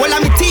spend. All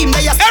of me team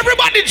they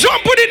everybody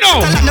jump with it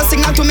now. Tell no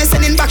signal to me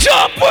sending back.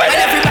 Jump with it.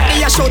 And everybody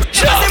you shout.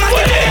 Jump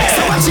with it.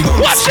 So watch it.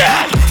 Watch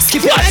it.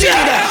 Skip your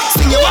enemy there.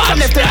 Swing your one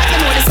from left to right.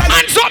 You know the side.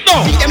 Hands up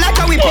now. Beat them like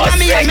a whip in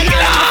me and me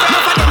now.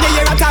 Enough of them they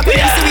hear a talk when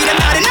you see them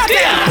not enough.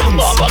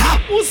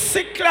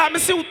 Pussy clot. Me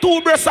see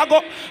two breasts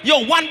ago.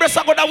 Yo, one breast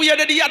ago that we had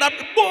the other.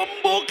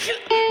 Bumbo breast.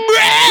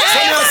 So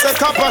me say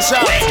Kappa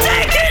shot. We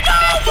taking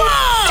over.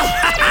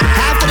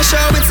 After the show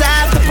it's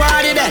after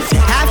party then.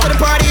 After the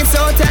party it's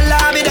hotel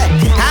lobby then.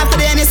 After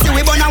the NSC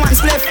we burn a one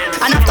split.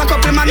 And after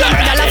couple man no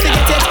my gal I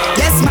forget it.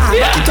 Yes ma,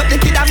 back it up the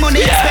kid that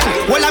money you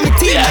spend. All of me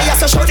team they have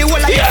to show the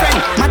whole of your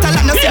friend. Matter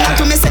like no signal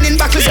to me sending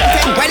back to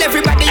something. While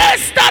everybody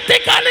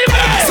static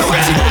animal. So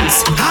watch it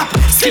bounce.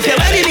 Skip your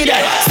enemy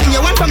there. Swing your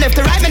one from left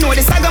to right. Me know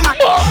the saga man.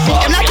 Beat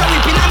them like a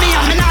whipping on me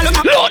and me now look.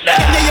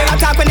 Them they hear a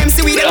talk when them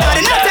see we them not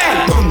enough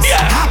them.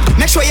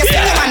 Make sure you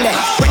sing them on there.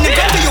 When they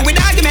come to you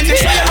with argument, make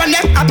sure you run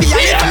them. Happy and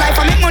live for life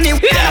and make money. No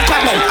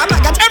problem.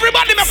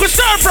 Everybody make a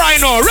stir fry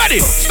now. Ready?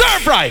 Stir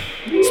fry.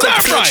 Stir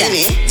fry.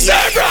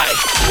 Stir fry.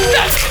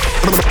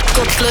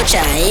 Cup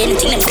clutcher,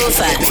 anything them go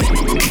for.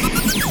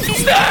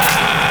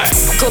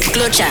 Cup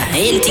clutcher,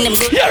 anything them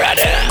go. You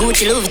ready?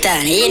 Gucci Louis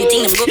Vuitton,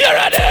 anything them go. You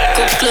ready?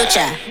 Cup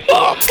clutcher.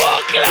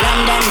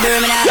 London,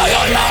 Birmingham,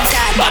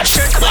 Watch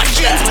that.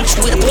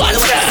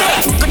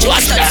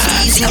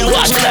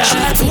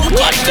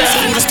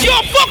 You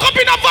fuck up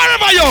in a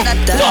forever, yo.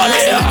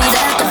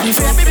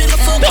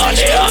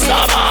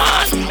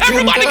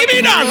 Everybody give me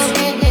a dance.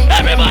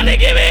 Everybody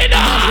give me a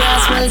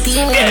dance.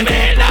 Give me a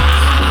dance.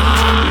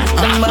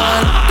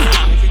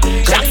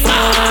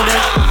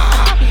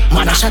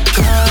 Man, I shot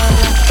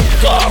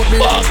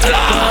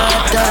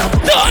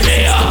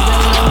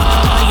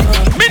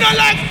me no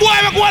like boy,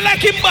 we go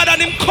like him bad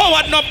and him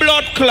coward, no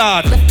blood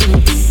clot.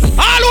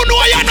 All who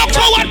know you're no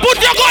coward,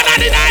 put your gun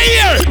on in the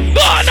ear.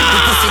 Go on.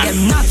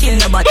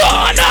 Go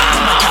on.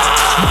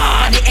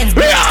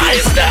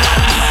 Rise there.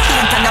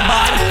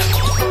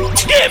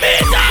 Give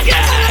it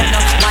again.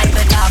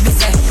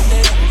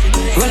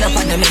 Run up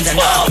on them in the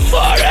night.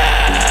 For it.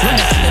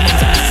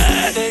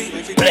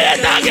 Play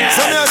it again.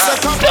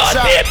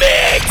 Dirty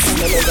mix.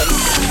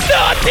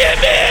 Dirty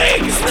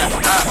mix.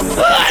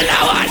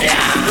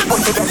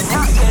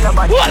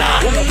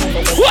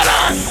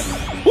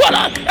 Hold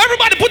on.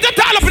 Everybody put your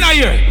towel up in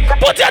here.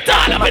 Put your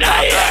towel up in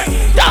here.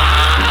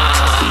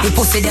 You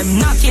pussy them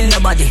not kill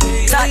nobody.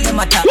 Start them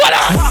attack.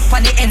 Walk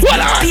on the ends.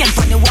 Paint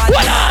on the wall.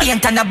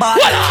 Paint on the bar.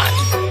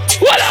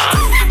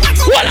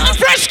 Hold on.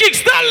 Fresh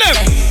kicks, tell them.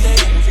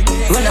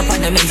 Run up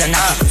on them in the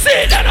night.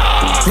 Say that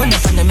now. Run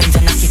up on them in the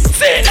night.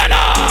 Say that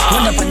now.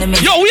 Run up on them in the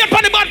night. Yo, wait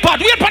on the bad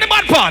part. Run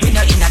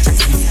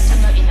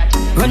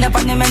up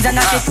on them in the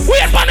night.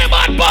 Wait on the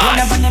bad part. Run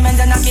up on them in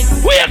the night.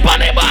 Wait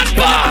on the bad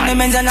part.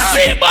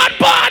 Say bad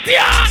part,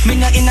 yeah. Me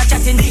no in a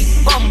chatting big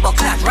bumbo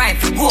clad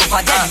rifle. Go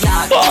over them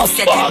yard. Bumbo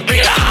clad.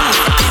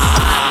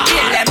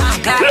 Kill them and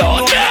clad.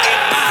 Load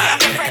them.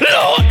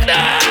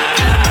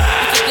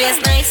 Place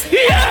nice.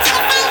 Yeah.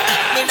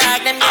 Me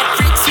dog them get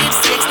freak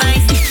sweeps.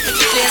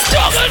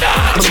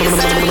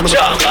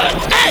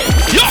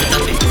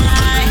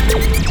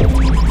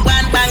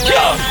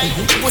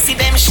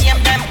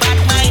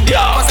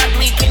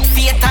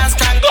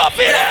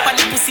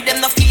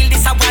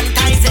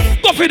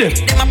 for them.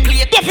 Go for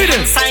them. Go for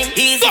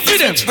them. Go for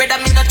them.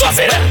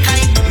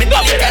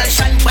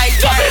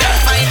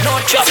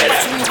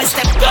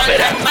 Go for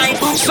them.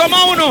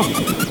 Somehow no.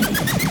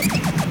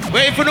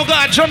 Where if you no go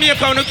to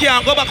Jamaica, you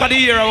can't go back to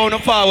the area where you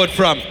forward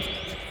from.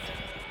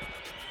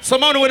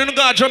 Somehow when you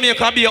go to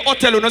Jamaica, be a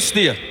hotel you no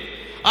stay.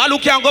 All who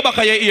can go back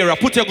to your area,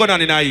 put your gun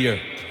on in your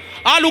ear.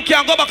 All who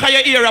can go back to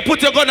your area,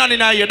 put your gun on in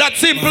your ear. That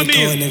simple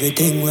means.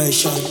 Everything was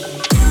shot.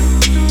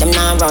 Them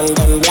now run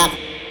them black.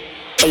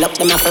 Pull up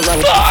them off and run.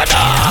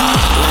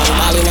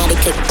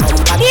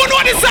 Who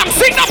know the song?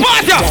 Sing the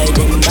part.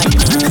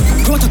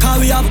 Protocol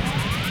we have.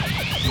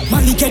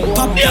 Money get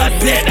popped.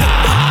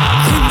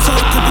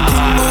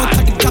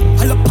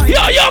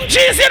 Yo, young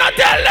G's, you not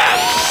tell them.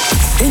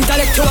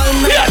 Intellectual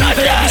man,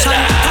 revolution.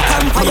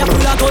 Fire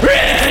pull a gun.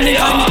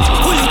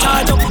 Pull it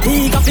charge up.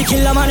 He got to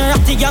kill a man.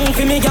 Rat the gang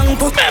for me gang.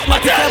 Put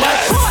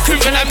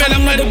criminal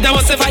men that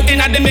was fighting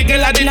at the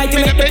middle of the night. You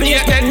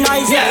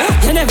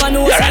never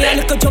know. You're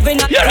ready.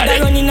 You're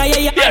ready.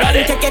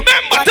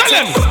 Remember, tell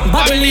them.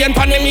 Babylon,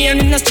 pandemic,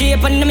 and in the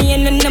street, pandemic,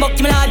 and the book,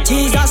 Lord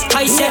Jesus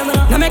Christ.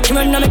 Now make him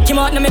run, now make him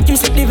out, now make him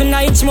sleep, living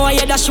nights more.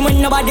 Yeah, that's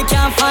when nobody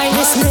can find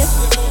this me.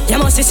 You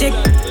must be sick.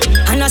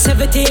 And I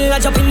 17, I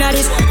jump in at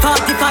this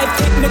 45,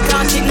 take me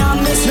clock it, now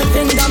miss me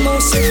finger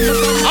most.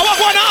 I want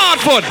one hard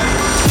foot.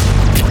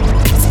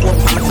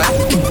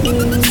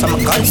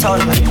 Some guns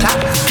on my clap.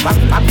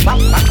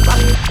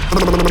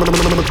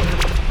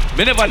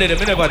 Me never did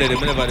it. I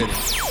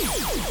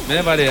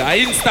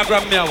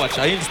Instagram me, I watch.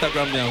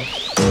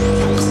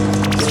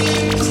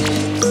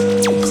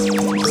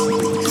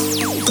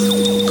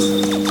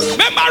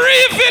 Remember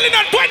refilling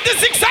on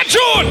 26th of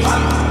June.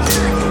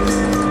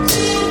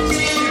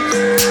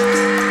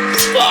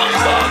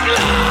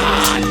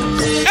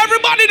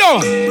 Everybody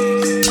know.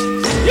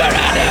 You're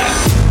ready.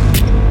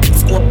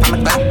 Scope on my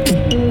clap.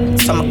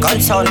 Some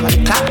guns on my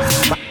clap.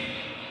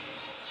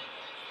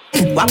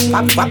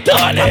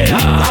 Turn it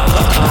up.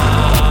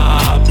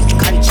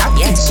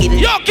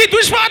 Yo, kid,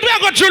 which part we are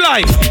going to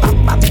like?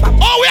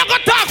 Oh, we are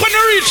going to talk when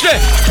we reach there.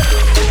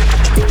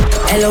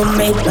 Hello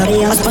mate,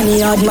 last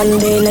funny hard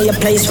Monday in your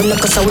place from the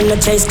cause I win the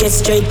chase, get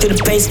straight to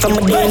the pace from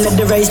a day into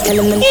the race,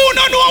 telling them. Who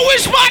no know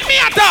which part me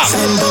at all?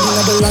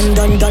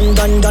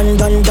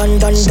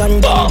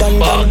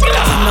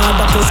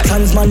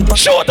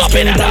 Shoot up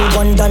in it.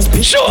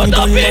 Shoot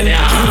up in it.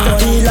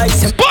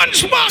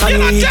 Punch back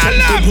in and tell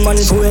them.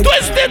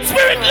 Twisted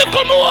spirit, look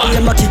more.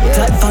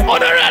 On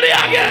the ready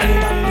again.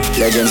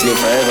 Legends live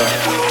forever.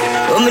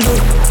 What me do?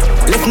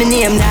 Lift me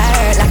name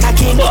there like a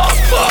king. And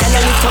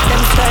I lift up them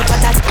skirt but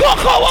that's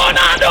Coco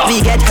Wanado. We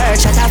get hurt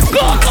shut up. I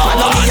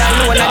know me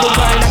alone and the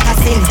girl that I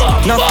sing.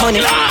 No money,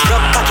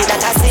 drop pocket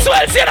that I sing.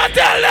 Swell you not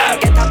tell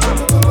them.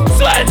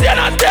 Swell you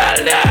not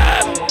tell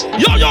them.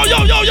 Yo I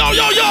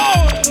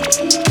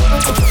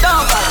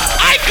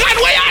can't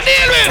wait to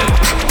deal with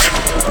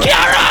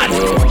Karen.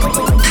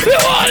 The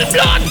whole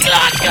blood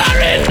clot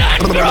Karen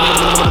and bro.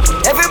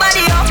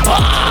 Everybody up.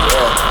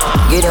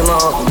 Get them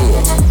up.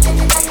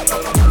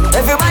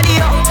 Everybody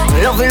up,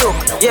 love a look,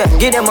 yeah,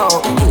 get them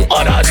out.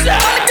 Oh, that's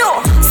that.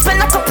 Spend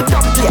a couple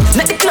of yeah,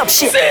 make the club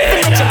shit.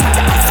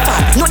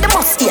 No, they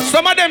must get.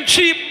 Some of them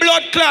cheap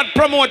blood clot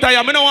promoter,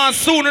 I don't want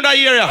soon in the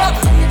area.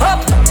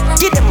 Up,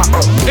 get them up.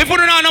 If you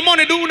don't have no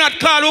money, do not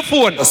call your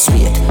phone. Oh,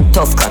 sweet,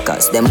 tough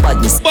crackers, them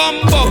badness.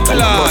 Bumbo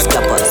clot.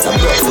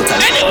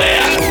 Anyway.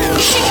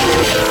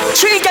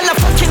 3 girls are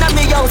fucking at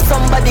me, yo,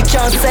 somebody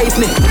can't save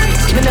me.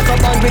 Me never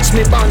born rich,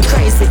 me born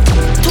crazy.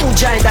 2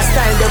 giant, that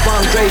style, they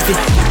born gravy.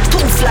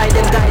 2 fly,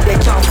 them guy, they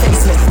can't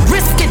face me.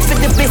 Risk it for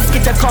the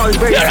biscuit, I call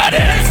Brady. You're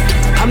ready.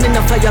 I'm in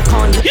a fire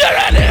con. You're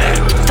ready.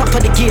 Top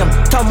of the game,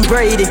 Tom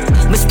Brady.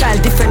 My style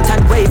different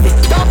and wavy.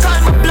 Don't call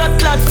my blood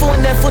clot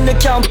phone, left on the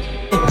camp.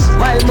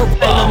 While my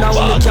pen now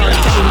on the can't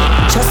pay me.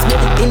 Just me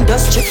the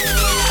industry.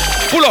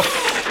 Pull up.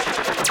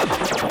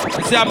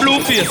 See a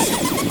blue face.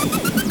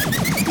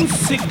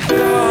 Sick.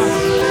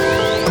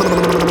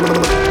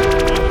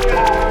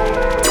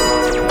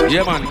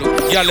 Yeah, man.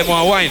 Y'all let me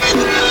wine.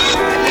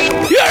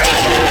 You're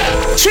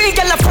right. 3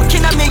 girls are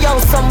fucking at me, yo,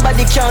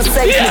 somebody can't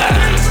save me.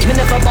 Me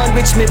never born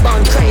rich, me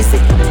born crazy.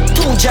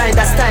 2 giant,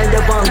 that style,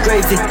 they born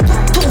gravy.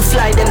 2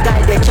 fly, them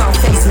guy, they can't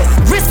face me.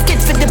 Risk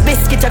it for the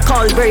biscuit, I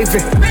call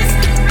bravery.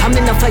 I'm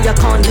in a fire,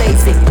 can't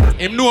lazy.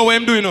 Him know what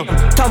I'm doing now.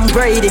 Tom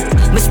Brady,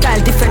 my style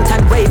different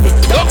and wavy.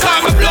 Don't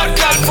call me blood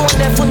clot. Who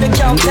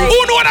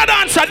know what I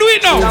dance? Do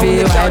it now.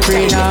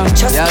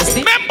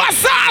 Remember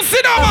sauce, you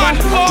know, man.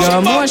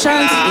 Your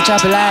emotions, we chop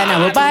a line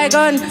and we buy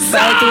gun.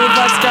 Buy 2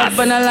 bucks, strap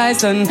on a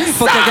license.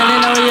 Fuck a gun in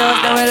our ears,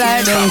 then we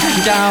lie down.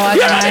 Can't watch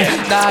my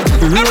dog.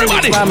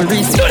 Everybody, do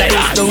it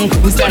now.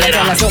 We sell it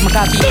all, I suck my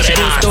cocky, she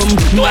goes dumb.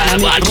 Man,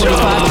 I make the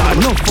park,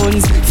 no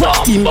funds.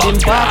 Fuck him, them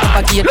park up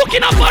a gate.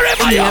 Looking up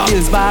forever, yo.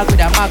 With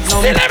a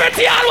magnum.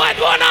 Celebrity all white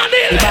going on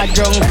there. The back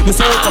drum, me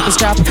soak up a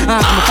strap,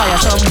 I'm a fire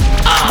some.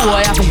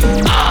 Boy happy,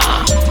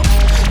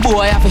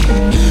 boy happy.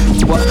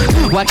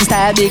 Watch the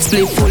style, big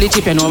split, fully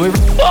chip, you know me.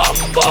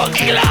 Bumbo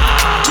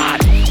clot,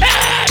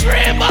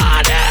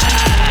 everybody.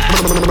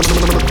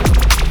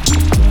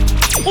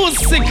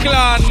 Pussy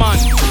clan, man.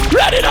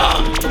 Ready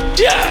now.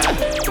 Yeah.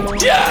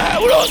 Yeah.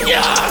 Look,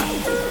 yeah.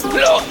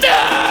 Look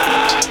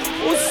there.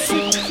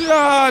 Pussy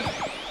clan.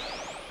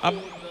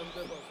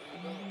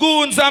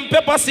 Goons and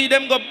pepper see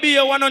them go be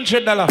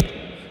 $100.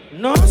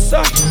 No,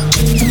 sir.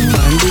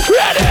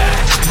 Ready.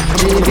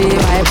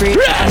 Ready.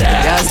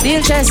 You're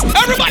still chest.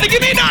 Everybody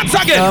give me dance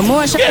again. No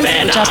motion. Give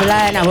me Chop a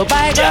line. I will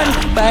buy gun.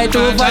 Buy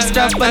two for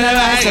strap on a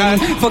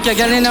license. Fuck your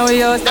girl in our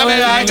house. Now we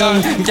ride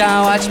gun.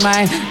 Can't watch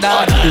mine.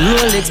 Dog.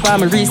 Rolex for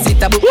me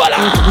receipt. I book.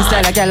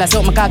 Instead of girl I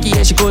suck my cocky.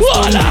 Yeah, she goes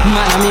down.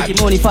 Man I make it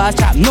money fast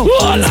trap. No.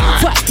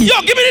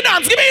 Yo, give me the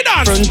dance. Give me the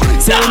dance.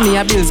 Sell me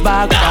a bills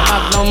bag with a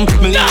magnum.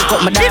 Me link up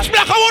my dad. Bitch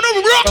black I want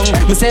to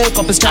rock. Me sell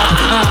couple strap.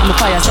 I'm a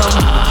fire some.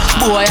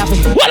 Boy happy.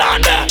 What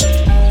on there?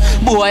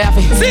 Boy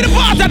happy. See the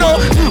part though.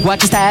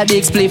 Watch the style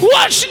big split.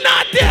 Watch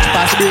not there.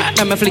 Pass the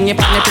let me fling it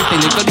on the pretty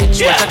little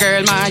bitch. Watch a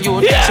girl my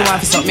youth. She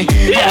want to stop me.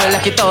 I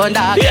like it on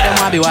dog. Them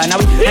want be one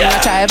of we. I'm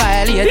gonna try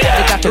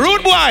violate.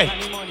 Rude boy.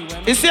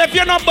 You see if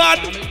you're not bad,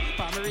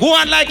 go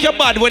on like you're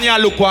bad when you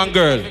look one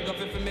girl.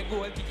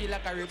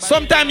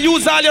 Sometimes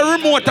use all your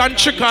remote and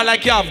trick her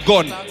like you have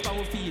gun.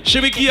 She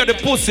will give you the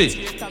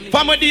pussy.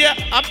 Family dear,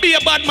 I be a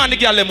bad man the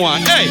girl them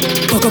want. Hey.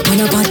 Fuck up on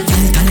a bad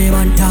girl,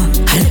 Taliban,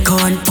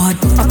 Alcohol and pot.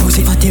 A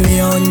pussy fatty way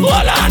on.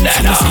 Hold on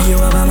there now. Say you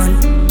have a man.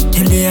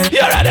 Him there.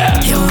 You're right there.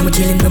 Yo, I'ma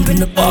kill him,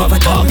 dumping up over.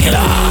 Killer.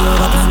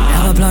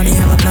 Have a plan.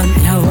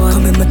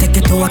 Come in, me take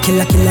it to a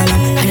killer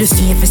land. I just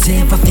see if I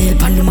feel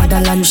pan the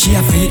motherland. She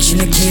a freak, she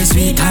look case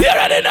sweet. You're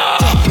right there now.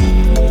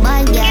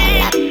 My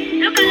girl.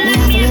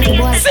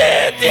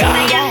 Sit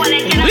down.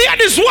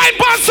 Ladies,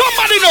 wipe on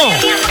somebody now.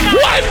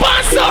 Wipe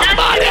on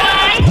somebody.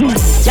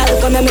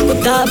 Y'all come and make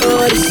it top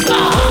boys.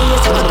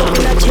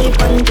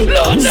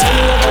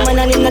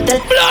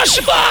 Blush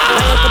bar.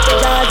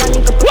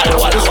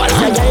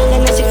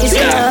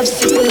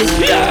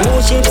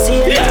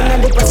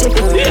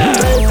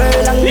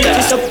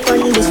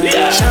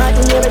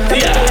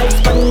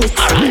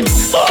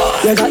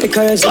 You got the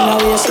curves in my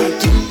waist.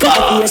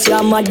 Yes,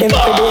 you're mad them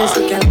for days.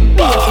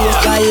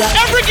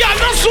 Every girl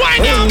don't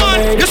swine now,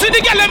 man. You see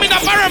the girl them in the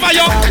forever,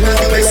 yo.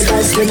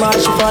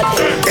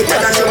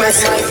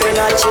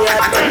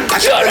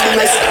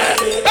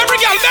 Every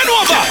girl bend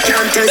over.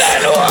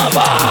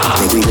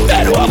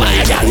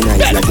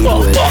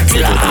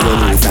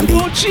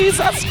 Oh,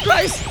 Jesus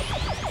Christ.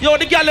 Yo,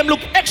 the girl them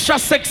look extra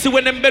sexy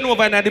when them bend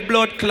over and the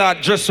blood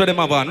clot dress for them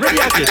have on. Ready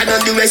again?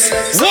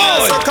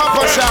 Whoa!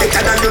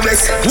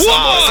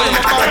 Whoa!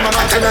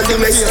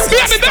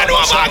 Baby, bend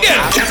over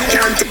again!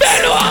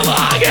 Bend over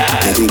again!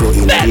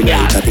 Bend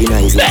girl!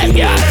 Bend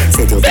girl!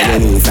 Set your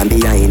knees from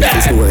behind the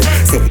sword.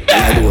 Set the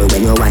door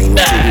when you wine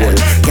what you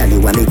hold. Girl, you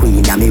are me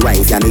queen, and me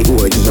wife, and me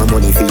whore. Give your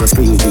money for your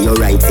spree, give your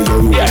right for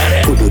your rule.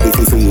 Put the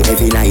diffy free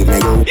every night,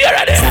 now you.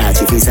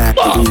 Sachi fi sack,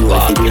 fi the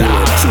road, fi the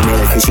road.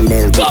 Chanel fi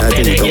Chanel, put her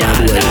drink to a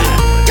roll.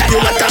 Girl,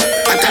 you hotter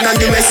than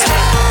the rest.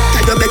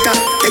 Girl, you better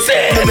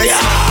take the rest.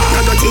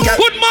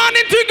 Good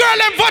morning to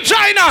girl and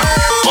vagina.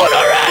 Hold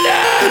on, ready.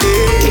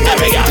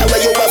 Every girl, where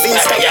you have in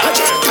every girl,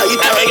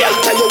 every girl,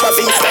 you have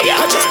in every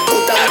girl,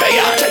 every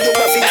girl,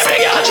 every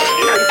girl,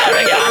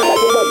 every girl,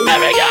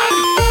 every girl.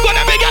 Go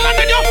to big girl and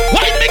then you,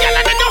 white big girl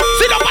and then you,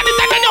 sit up on it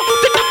and then you,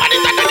 sit up on it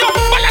and then you,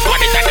 balance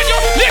on it and then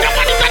you, lean up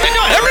on it and then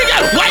you. Every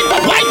girl, white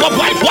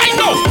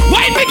now,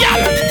 white big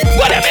girl.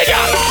 Go to big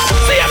girl,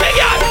 see a big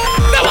girl.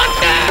 Now what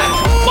there?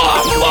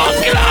 Bomb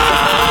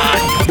clan.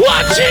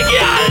 Watch it,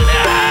 girl.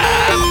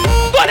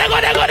 Go there.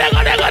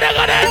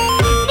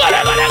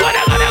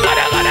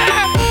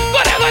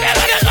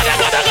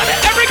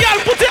 Every girl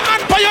put your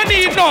hand on your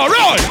knee now,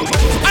 roll.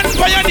 Hand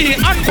on your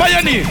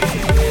knee.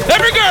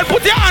 Every girl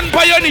put your hand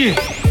on your knee.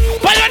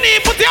 On your knee,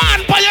 put your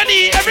hand on your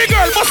knee. Every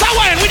girl must have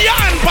wine with your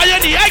hand on your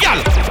knee. Hey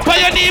girl, on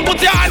your knee,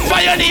 put your hand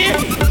on your knee.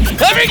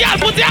 Every girl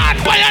put your hand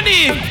on your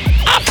knee.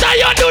 After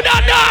you do the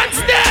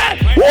dance there,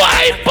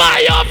 wine by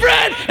your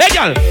friend. Hey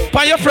girl,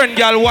 by your friend,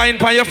 girl, wine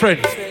by your friend.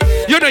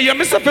 You know you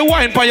miss up a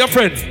wine by your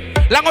friend.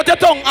 Long out your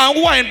tongue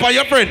and wine by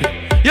your friend.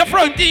 Your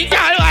front teeth,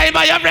 girl, wine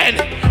by your friend.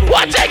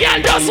 Watch a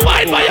girl just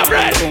wine by your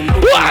friend.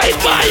 Wine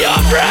by your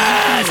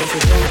friend.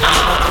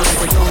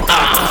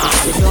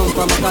 She jump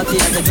on my cocky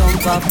and she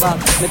jump up back.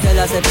 Me tell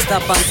her say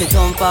stop and she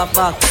jump up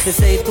back. She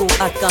say too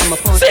hot and my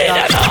punch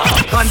back.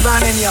 Gun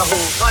ban in your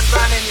hole, gun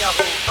ban in your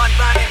hole, gun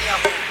ban in your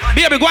hole.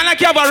 Baby, go on like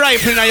you have a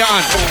rifle in your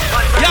hand.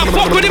 Yeah,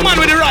 fuck with the man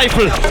with the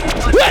rifle.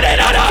 Where they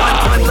not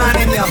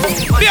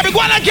Baby, go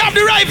on like you have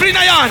the rifle in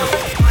your hand.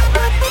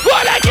 Go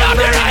on like you have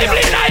the rifle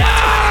in your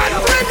hand.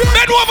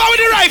 Bend over with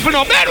the rifle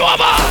now, bend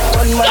over.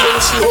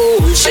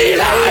 She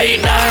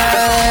like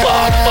that.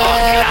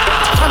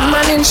 One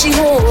man in she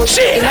hold.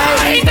 She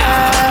like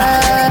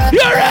that.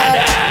 You're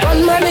ready.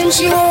 One man in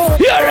she hold.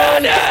 You're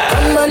ready.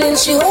 One man in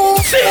she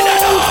hold. See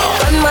that?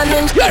 One man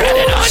in she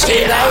hold.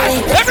 She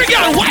like. Every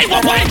girl, wine.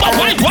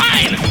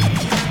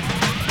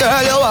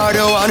 Girl, you are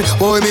the one.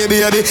 Boy, me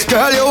baby.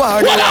 Girl, you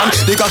are the one.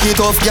 The cocky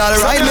tough girl,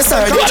 ride me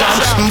sir the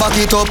jam. Back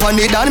it up on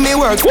it and me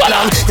work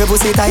long. Your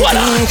pussy tighty,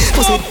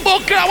 pussy.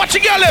 Okay, watch you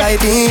girl.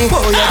 Tighty,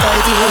 oh you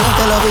tighty.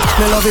 I love it,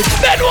 me love it.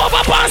 Bend over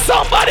upon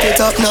somebody. Get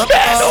up now.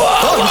 Bend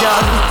over. Come girl.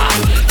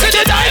 To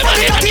the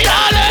diamond in the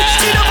alley.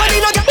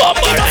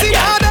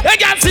 Hey,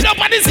 girl, sit up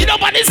on the, sit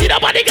up on the, sit up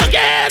on the,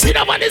 sit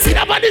up on the, sit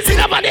up on the, sit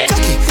up on the.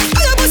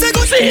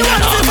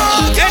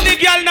 Any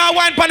girl now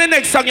wine for the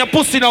next song, your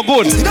pussy no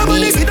good.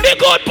 The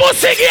good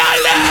pussy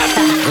girl them.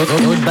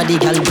 Good body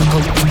girl, broke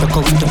out.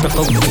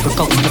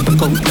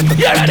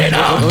 You ready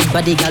now? Good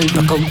body girl,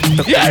 broke out.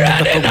 You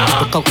ready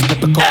now?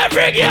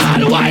 Every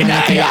girl wine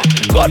there.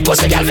 Good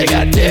pussy girl we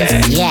get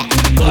there. Yeah.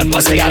 Good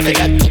pussy girl we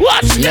get.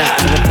 Watch that.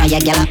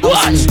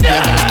 Watch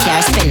that.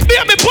 Be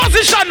me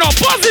position now,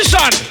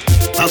 position.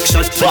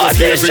 Position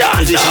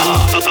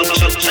now.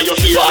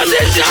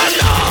 Position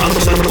now.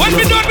 When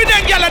we done with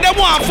them girl, they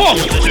want fuck.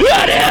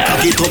 Ready?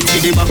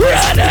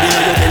 Ready?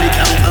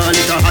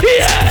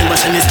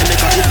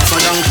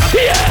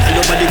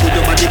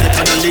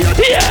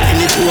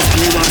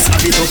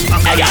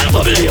 I got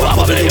bubble you a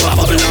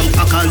bubble and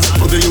packers.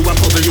 Bubble you a and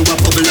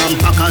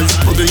packers.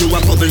 Bubble you a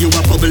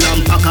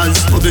and packers.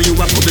 Bubble you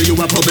a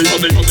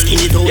skin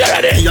it out. You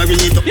ready?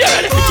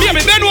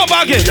 Baby, bend over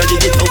again.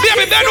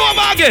 Baby, bend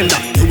over again.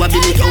 You a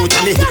bill it out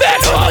and me.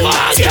 Bend over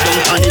again.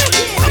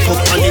 Pack up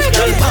on it,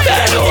 girl.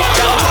 Bend over.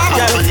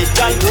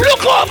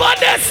 Look over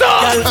there,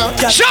 son.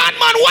 Short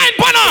man wine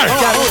panel.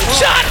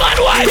 Short man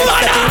wine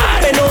panel.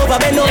 Bend over.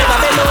 Short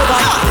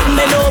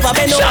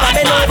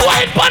man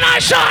wine panel.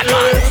 Short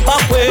man.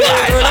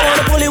 Girl, I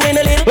wanna pull you in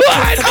a little.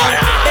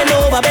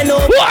 Bend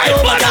over.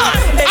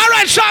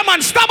 Alright, short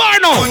man, stop her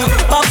now.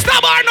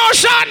 Stop her now,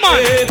 short man.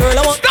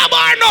 Stop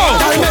her now.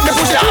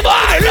 Stop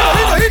her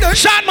now.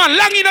 Short man,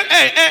 long in the,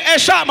 hey,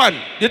 short man.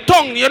 The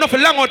tongue, you know, for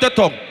long out the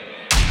tongue.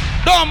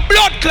 Don't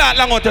blood clot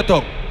long out the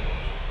tongue.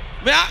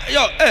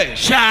 Yo, hey,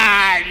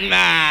 short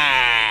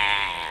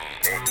man.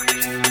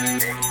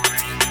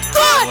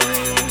 God,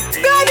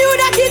 girl, you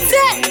that kid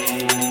say.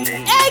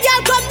 Hey,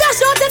 girl, come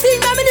dash out the thing,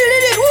 man, me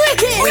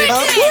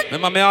wicked.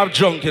 Remember me have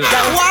drunk, you know.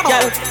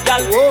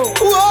 Girl, whoa.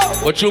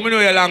 But you me know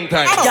you a long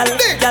time. Girl.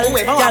 Ready?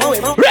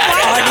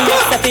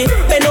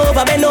 Bend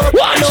over. Bend over.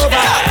 Turn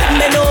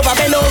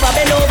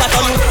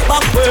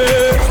backward.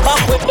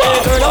 Girl,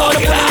 I wanna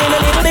pull you in a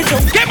little bit too.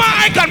 Get my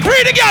icon,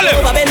 breathe the girl.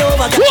 Bend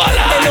over.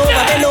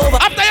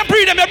 After you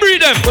breathe them, you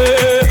breathe them. Girl,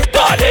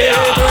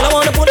 I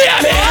wanna pull you in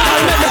a little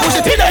bit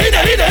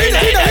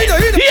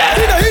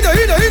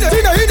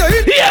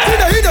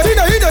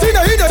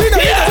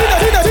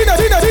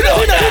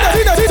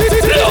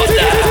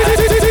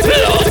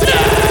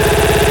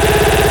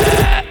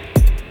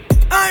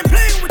I'm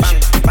playing with you.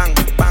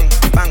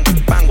 Bang.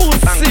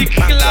 Pussy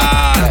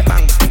clad.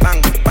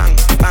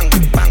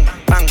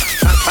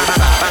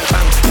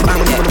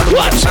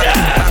 Watch that.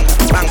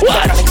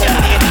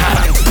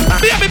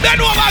 Baby,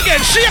 bend over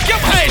again. Shake your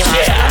face.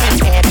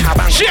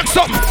 Shake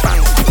something.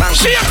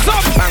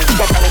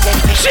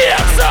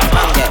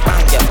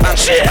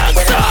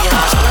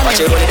 Watch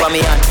you roll it for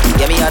me hand.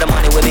 Give me all the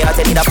money with me, I'll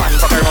tell you the pan.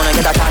 Fuck around and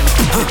get a tan.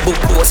 Book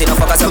boss, no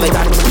focus on me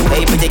tan.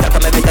 Hey, pretty girl,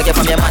 come and take it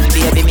from your man.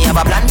 Baby, me have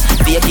a plan.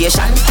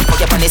 Vacation,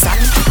 fuck you on the sun.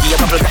 Give you a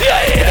couple of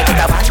take it to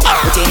the van.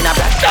 Put you in a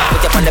black,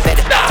 put you on the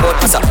bed. Go up,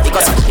 it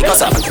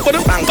goes up.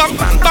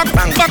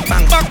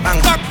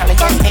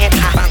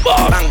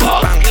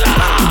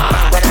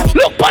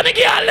 Look for the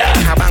girl.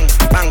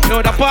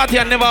 No, the party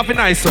I never have been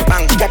nice.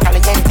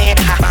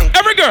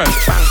 Every girl.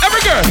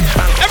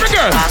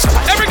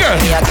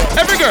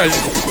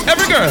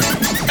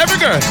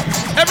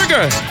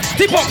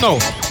 Tip up now.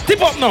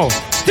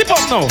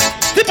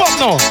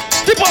 Every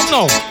girl.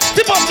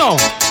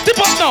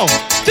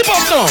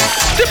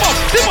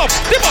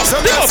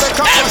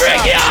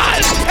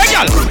 Hey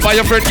girl, for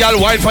your friend, girl,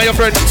 wine for your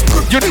friend.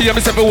 You do hear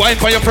me say wine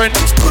for your friend.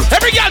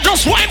 Every girl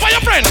just wine for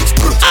your friend.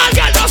 All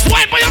girl just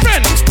wine for your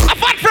friend. A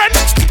fat friend,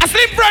 a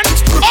slim friend,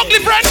 ugly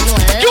friend,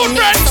 cute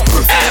friend.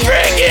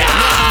 Every girl.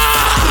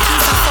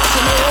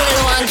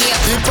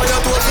 Tip on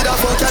your toe for the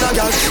fuck and a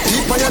gal.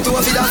 Tip on your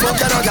toe for the fuck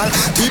and a gal.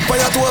 Tip on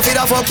your toe for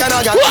the fuck and a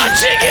gal.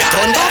 Watch it, girl.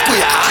 Turn back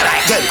way.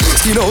 Girl,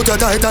 skin out your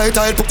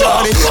tight, put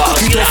on it. Cook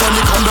it off and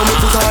the condom we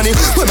put on it.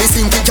 When me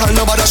sink it, girl,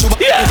 nobody should.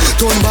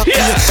 Turn back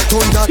way,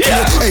 turn that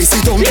way. Hey,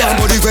 sit down, girl,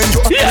 body when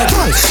you up on it.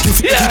 Girl, you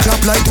fit it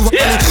clap like you up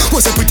on it.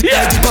 What's up with the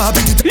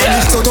Barbie, the on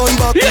it. So turn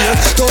back way,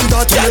 turn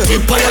that way.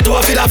 Tip on your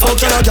toe for the fuck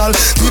and a gal.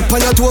 Tip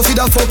on your toe for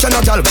the fuck and a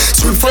gal.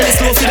 Strip from the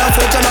slow for the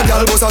fuck and a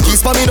gal. Boss a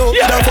kiss for me now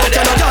for the fuck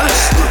and a gal.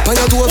 Tip on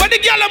your toe. When the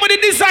girl with the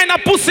designer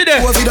pussy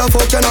there. Designer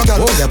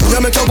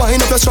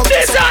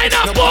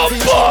bum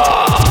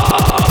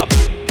bum.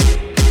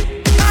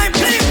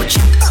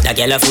 The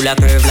girl full of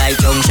curve like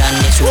junction.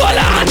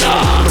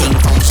 Ting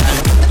function.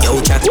 Yo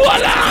track.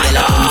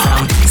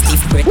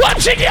 Stiff grip.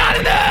 Watch it, girl.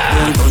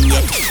 Don't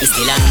yet. It's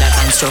still under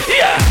construct.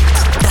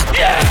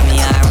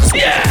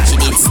 Me she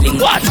did sling.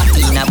 What?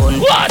 In a bun.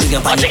 What?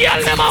 Watch the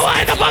girl them a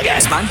wind up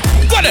again.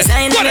 Got it.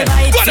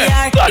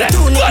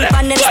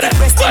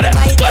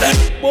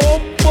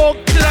 Bumbo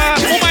clap.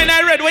 Woman,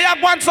 I ready. Where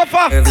you want so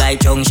far? Curve like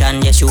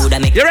junction, you shoulda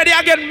make. You ready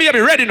again, baby?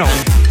 Ready now.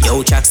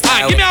 Yo, Chuck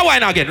Star. Give me a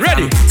wine again.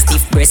 Ready?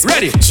 Stiff breast.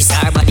 Ready? She saw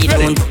her body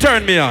Ready? don't.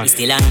 Turn me on.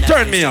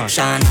 Turn me on.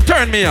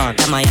 Turn me on.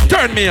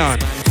 Turn me on.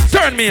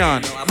 Turn me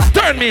on.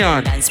 Turn me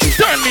on.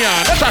 Turn me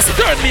on. That's us.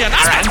 Turn me on.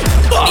 All right.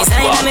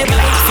 Design me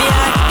bright fear.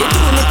 The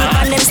two nipple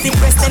pan them stiff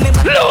breast them me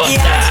back. I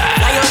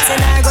out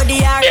send her go the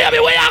yard. Baby,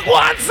 where you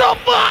want so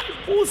far?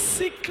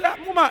 Pussy clap,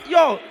 mama.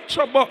 Yo,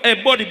 trouble. Hey,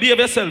 body, behave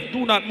yourself.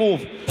 Do not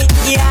move.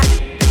 Yeah.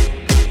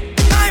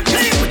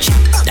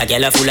 That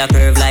girl a full of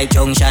curve like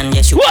junction.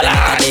 Yeah, she like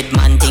a dead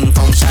man thing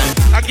function.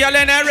 That girl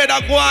in there ready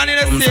to go on in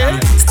the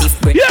stage.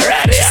 Stiff break. You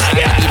ready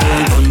again? He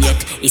don't done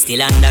yet. He's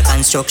still under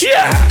construction.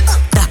 Yeah.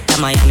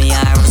 Dr. Miami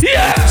House.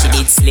 Yeah. She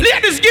did slip.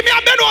 Ladies, give me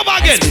a bend over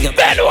again.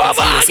 Bend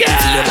over again.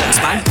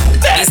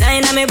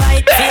 Design on me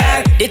bike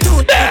fear. The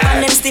two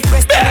on them stiff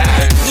breast.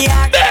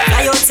 Yeah.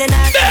 I out send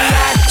her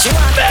yard. She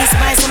want this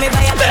spice on me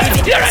buy a baby.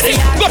 You ready?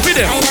 Go for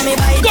them.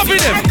 Go for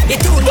them. The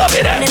two Go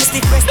for them. on them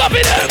stiff breast. Go for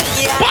them.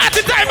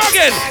 Party time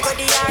again.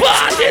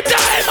 Party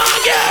time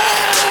again.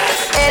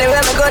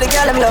 Anywhere me go, the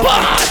girl I'm love.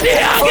 Party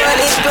again. For a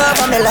little club,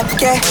 I'm in love,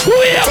 yeah.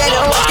 Tell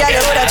you what, girl,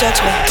 you woulda judge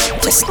me.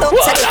 Just look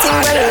at the thing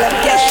when you love,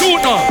 yeah.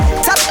 Shoot now.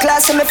 Top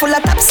class, and me full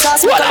of top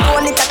sauce. Me come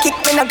on it a kick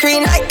me no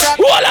green like that.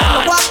 Me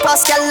walk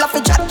past, girl, off a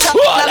drop chop.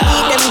 Now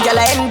me them girl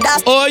I end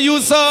up. Oh, you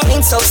so?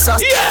 Clean so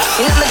saucy.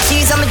 You know my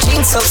cheese, I'm a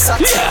jeans so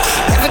saucy.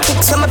 Every kick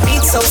to my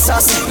beat so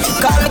saucy.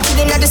 Call me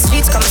killing at the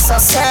streets, come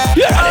saucy.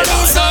 Yeah,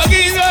 so I'm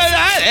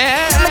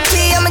a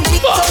T, I'm a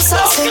G so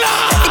saucy.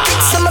 Every kick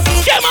to my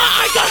beat. Come on,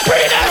 I can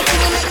breathe it.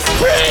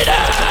 Breathe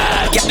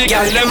it. Get the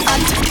girl them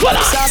hot.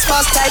 Sauce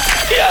fast tight.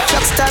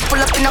 Truck start pull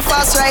up in a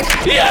fast ride.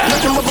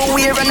 Nothing but a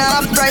wheel and a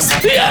half price.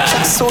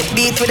 Truck suit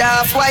beat with a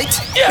half white.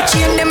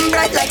 Chain them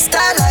bright like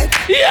starlight.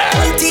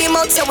 One team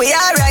out so we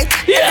alright.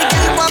 Every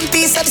girl one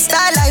piece of the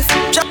star life.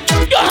 Truck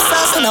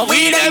sauce and a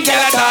weed and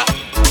gelato.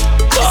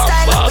 The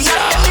style we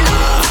have them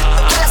love.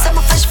 Tell us I'm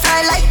a fresh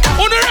fry like that.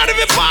 On the run of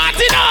the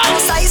party now.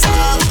 Size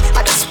up.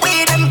 I just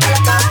weed them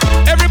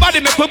gelato. Everybody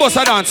make we bust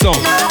a dance now.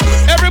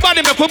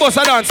 Everybody make we bust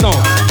a dance now.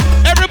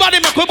 Everybody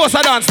make we bust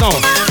a dance now.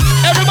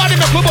 Everybody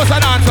make we bust a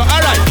dance now.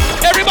 All right.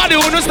 Everybody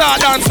wanna start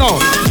dance now.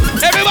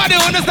 Everybody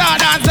wanna start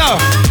dance now.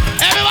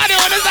 Everybody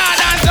wanna start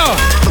dance now.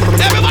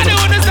 Everybody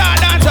wanna start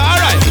dance now.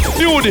 All right.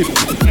 New dip.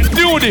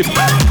 New dip.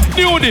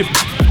 New dip.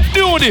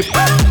 New dip.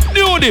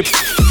 New dip.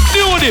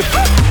 New dip.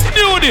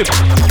 New dip.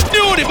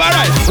 New dip. All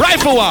right.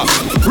 Rifle walk.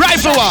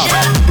 Rifle walk.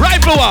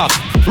 Rifle walk.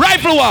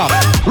 Rifle walk.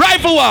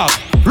 Rifle walk.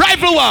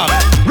 Rifle walk,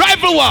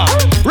 rifle walk,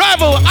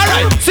 rifle walk.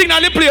 Alright, signal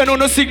the plane on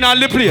the signal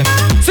the plane.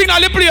 Signal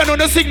the plane on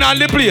the signal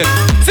the plane.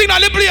 Signal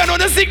the plane on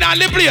the signal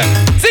the plane.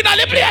 Signal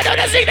the plane on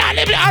the signal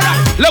the plane.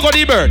 Alright, Lego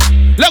the bird,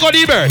 Lego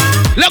the bird,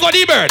 Lego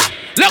the bird,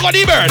 Lego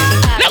the bird,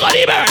 Lego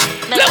the bird,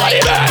 Lego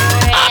the bird.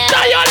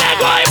 After your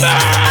Lego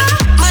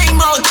bird. My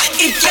mouth,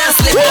 it can't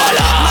slip.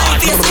 My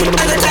face, it and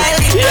the dial.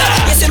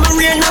 You see me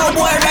real now,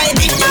 boy, right?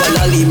 You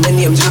wanna leave my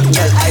name, drop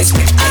girl, ice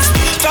cream.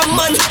 From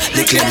man,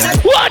 the claims that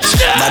watch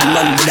that. Bad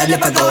man, but I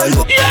never go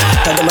look.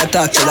 Tell them I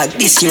talk to you like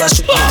this, you a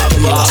shoot.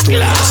 You was too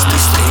much,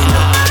 this thing.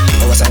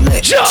 I was a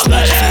neck,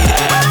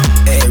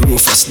 hey,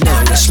 Rufus,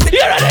 never rush me.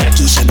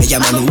 Keisha, me,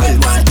 a man, well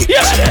wanted.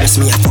 Miss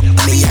me, I fuck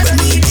me, I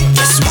need it.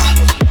 Guess what?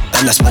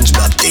 I'm a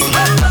SpongeBob thing.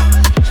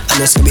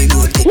 I'm a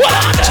Scooby-Doo thing.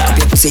 Check up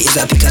your pussy, is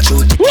a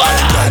Pikachu thing.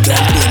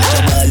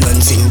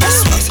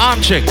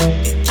 Arm check,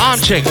 arm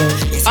check,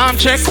 arm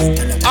check,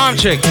 arm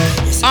check,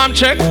 arm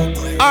check,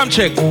 arm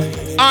check,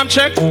 arm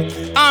check,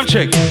 arm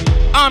check,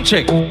 arm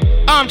check,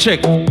 arm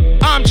check,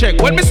 arm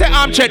check. When me say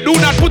arm check, do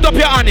not put up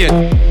your hand yet.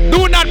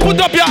 Do not put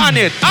up your hand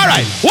yet. All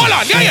right, hold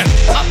on, get it.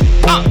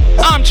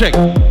 Arm check,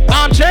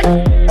 arm check,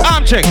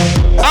 arm check,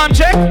 arm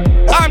check,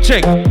 arm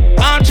check,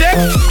 arm check,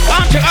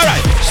 arm check. All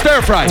right,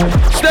 stir fry,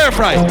 stir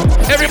fry.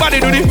 Everybody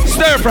do the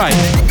stir fry.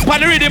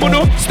 Pan the rhythm,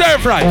 do stir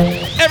fry.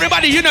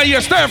 Everybody, you know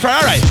you're stir fry.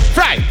 All right,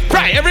 fry,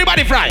 fry.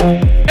 Everybody fry.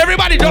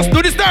 Everybody just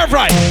do the stir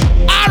fry.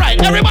 All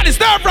right, everybody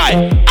stir fry.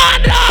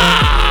 And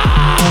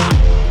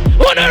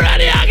we're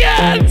ready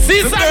again.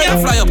 See something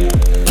fly up.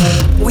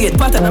 Wait,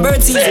 pattern a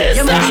bird season.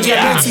 You may DJ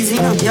a bird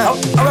season. Yeah,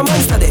 or a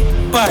monster day.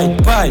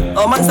 Bye.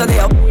 Oh, monster day.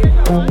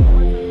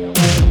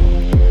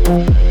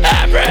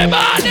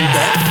 Everybody.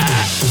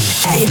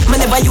 Hey, me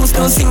never used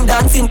to sing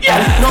dancing.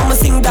 No, me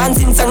sing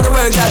dancing song the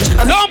word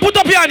God. Don't put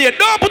up your hand yet.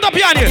 Don't put up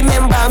your hand yet.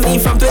 Remember me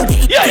from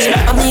 2018.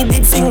 I me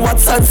did sing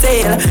What's on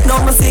Sale.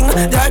 Now me sing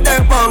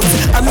Dirt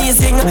Punks.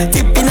 Amazing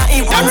tip in a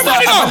hip.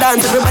 Everybody go.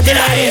 Dance. Everybody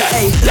know.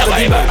 Hey,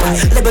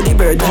 Lego the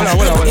bird.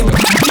 Lego the bird.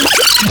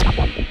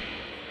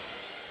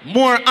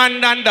 More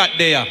and than that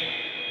there.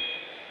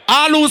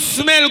 All who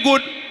smell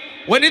good,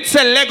 when it's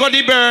a Lego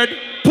the bird,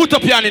 put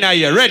up your hand in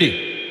here.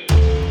 Ready?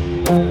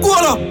 Go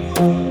on.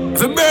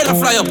 If a bird a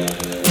fly up.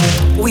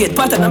 Wait,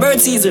 pattern a bird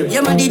season.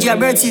 Yeah, man, DJ a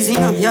bird season.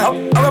 Yeah,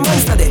 or a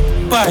monster day.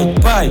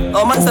 Bye.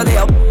 Oh, monster day.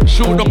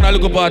 Shoot down a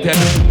little party.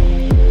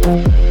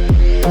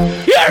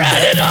 You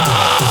ready now?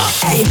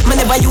 Hey, me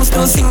never used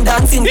to sing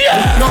dancing.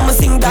 Now me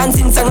sing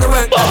dancing song the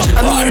word.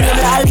 I mean,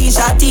 Lali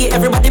Shati,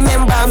 everybody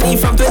remember me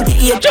from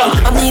 28.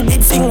 I mean,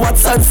 did sing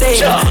what's on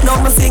sale. Now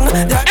me sing.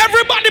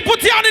 Everybody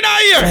put your hand in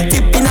our ear.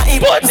 Tip in a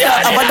hip. Put your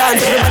hand in our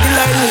ear. Everybody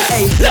learn me.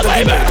 Hey, look at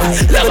the bird.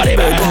 Look at the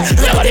bird.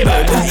 Look at the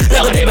bird.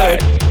 Look at the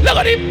bird. Look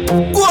at him.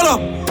 Go on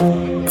up.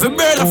 If a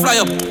bird will fly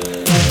up.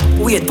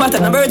 Wait,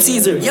 pattern a bird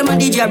Caesar. Yeah, man,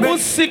 DJ bird.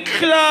 Pussy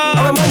club.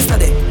 I'm a monster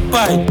day.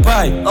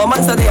 Bye. Oh,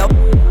 monster day.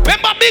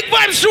 Remember Big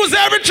Vibes Tuesday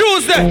every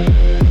Tuesday.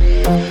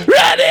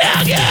 Ready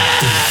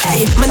again.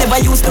 Hey, me never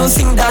used to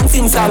sing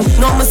dancing song.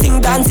 Now me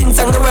sing dancing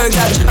song the word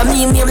God. I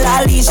mean name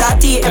Lali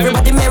Shati.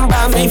 Everybody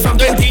remember me from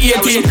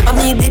 2018. I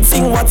mean did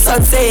sing what's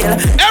on sale.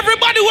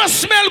 Everybody will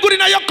smell good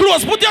in your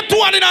clothes. Put your two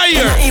hand in your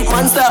ear.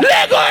 Monster.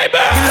 Lego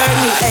bird. You learn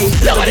me. Hey,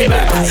 look at the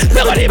bird.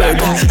 Look at the bird.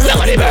 Look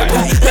at the bird.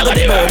 Look at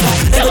the bird.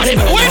 Look at the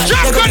bird. Wait,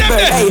 drunk on them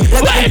there.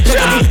 Wait,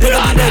 drunk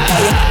on them.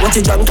 What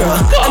you drunk girl?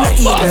 I'm the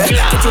eager.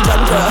 Get you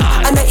drunk girl.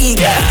 I'm the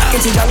eager.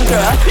 Get you drunk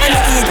girl. I'm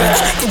the eager.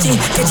 Get you.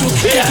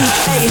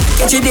 Hey,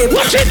 get you dip.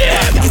 What's your name?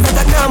 It's not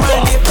a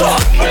normal dip.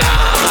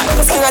 I'm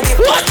sing a dip.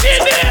 What's your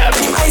name?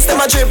 I'm ice in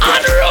my drip.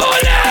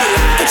 Unroll it.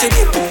 Get you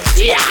dip.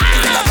 Yeah.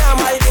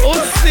 Oh,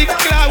 sick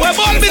club. Where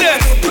ball me there?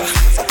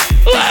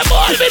 Where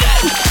ball me there?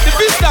 The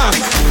fist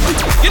dance.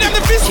 Give them the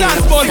fist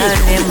dance, ball me.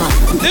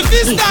 The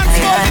fist dance,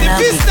 ball me. The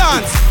fist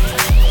dance.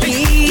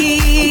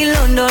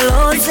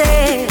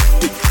 Pilondoloze.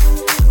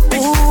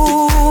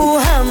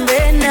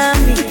 Uhambe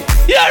nami.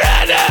 You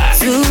ready?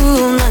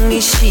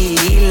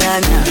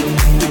 Tungangishilana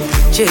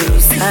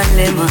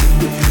Jerusalema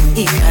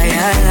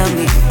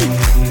ikayalami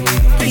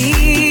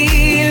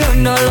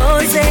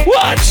Ilondoloze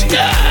Watch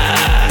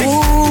that.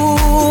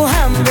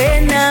 Uhambe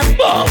nami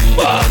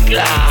Bomba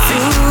class.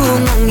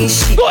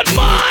 Tungangishilana Good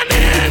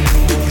morning.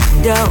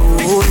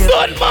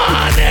 Good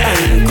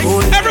morning.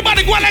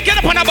 Everybody go and get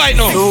up on a bike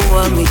now. Go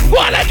and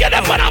get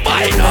up on a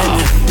bike now.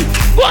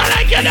 Go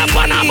and get up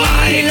on a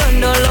bike.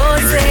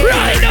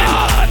 Right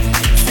on.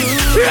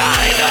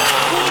 Right on.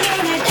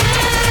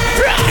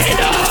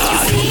 Right on.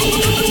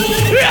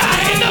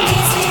 Right on.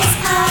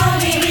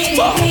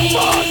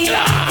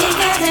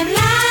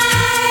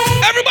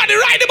 Everybody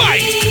ride the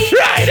bike.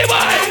 Ride the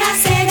bike.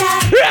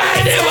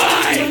 Ride the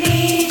bike.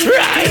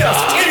 Ride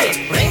on.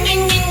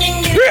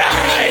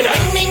 Ride on.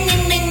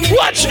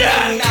 Watch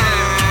that.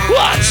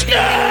 Watch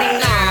that.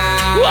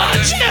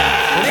 Watch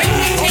that.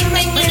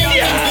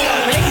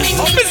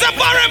 Mr.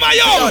 Barrema,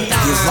 yo.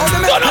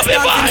 Gonna be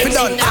vibes.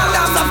 Gonna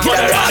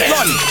run it.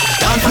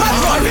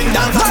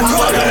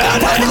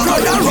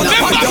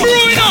 Remember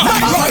brewing up.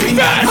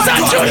 1st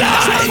of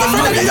July.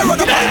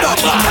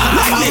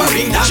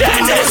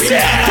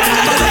 Genesis.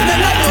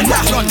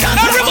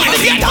 Everybody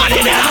get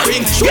money now.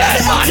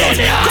 Get money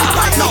now.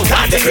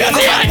 Can't the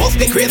crazy hype. Buff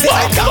the crazy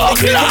hype. Can't the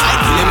crazy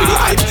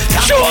hype.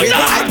 Shoot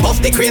now. Buff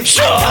the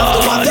crazy hype. Can't the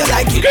one that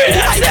like it.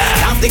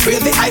 Can't the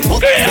crazy hype. Buff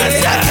the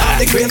crazy hype. Can't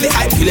the crazy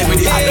hype. Kill every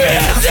day.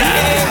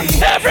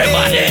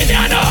 Everybody in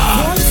here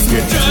now.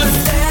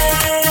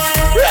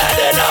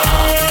 Ready now.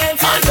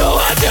 I know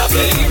what you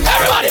feel.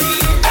 Everybody.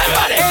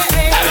 Everybody.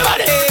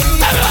 Everybody.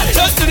 Everybody.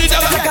 Just to the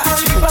double.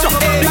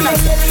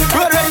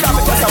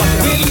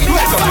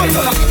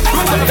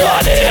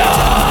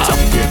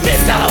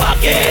 Mr.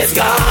 Wacky is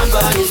gone,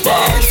 but he's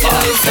dead to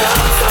his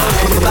son.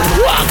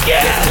 Wacky.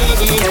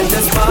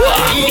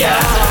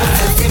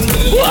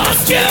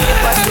 Wacky.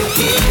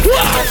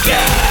 Wacky.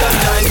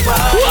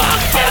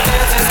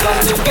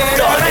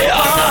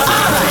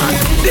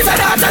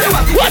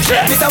 Watch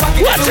it!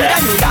 Watch it!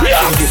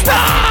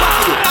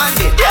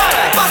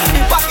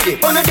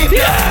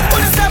 Yeah!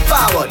 Step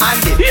forward,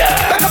 Andy.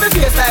 Back up the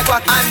face like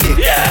what, Andy.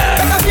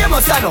 Back up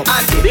famous stand up,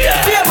 Andy.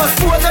 Famous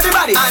pose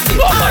everybody, Andy.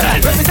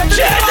 Represent the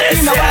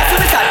team, now watch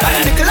the side. But the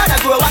nickel and I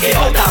go walk it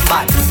out and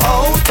back.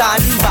 Out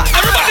and back.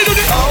 Everybody do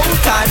this. Out and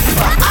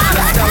back.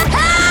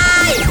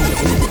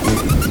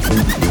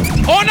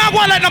 Oh, now go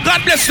on like no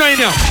God bless you in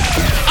here.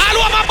 All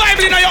over my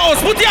Bible in your house,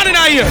 put your hand in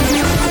here.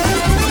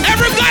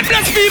 Every God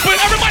bless people,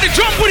 everybody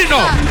jump with it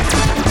now.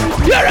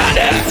 You're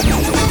ready.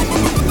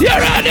 You're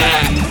ready.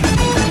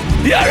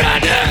 You're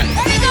ready.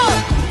 Here we go.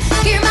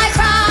 Hear my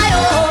cry,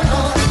 oh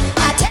Lord. I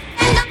tend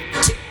not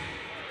to.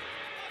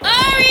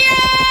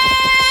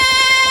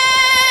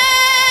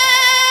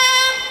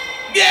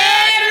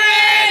 Get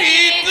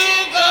ready to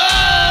go.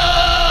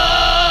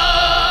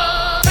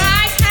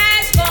 Christ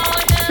has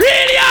gone.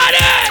 Really on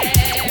it.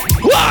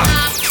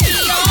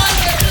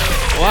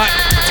 What?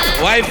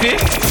 Wifey?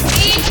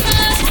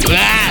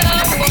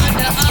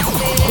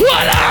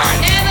 What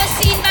on? Never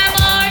seen my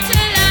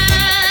mortal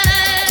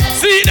eyes.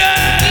 See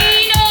that?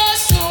 He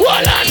knows who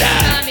What on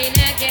that?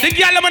 The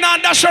girl them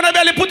on dash on the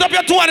belly, put up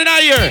your two hand in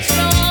her ear.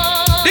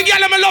 The girl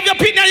them love your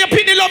pitney and your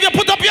pitney love you,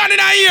 put up your hand in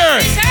her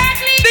ear.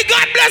 The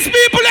God bless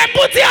people and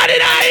put your hand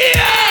in her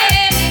ear.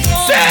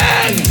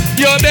 Say,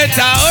 you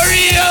better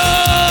hurry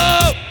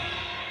up.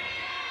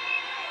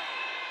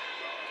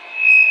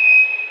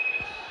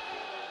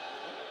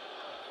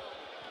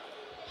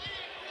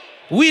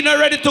 We not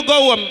ready to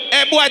go home.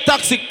 Hey boy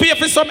Toxic, pay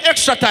for some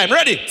extra time.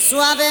 Ready?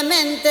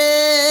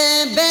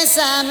 Suavemente,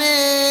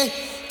 bésame,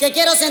 que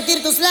quiero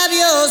sentir tus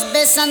labios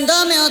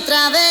besándome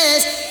otra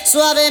vez.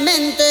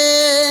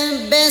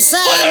 Suavemente,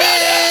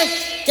 bésame,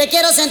 que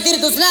quiero sentir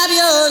tus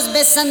labios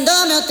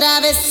besándome otra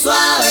vez.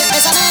 Suave,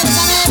 bésame,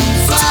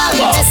 bésame, suave,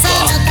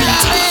 bésame otra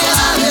vez.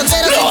 Yo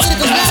quiero sentir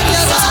tus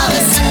labios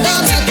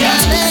besándome otra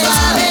vez.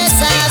 Suave,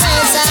 besa,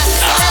 besa,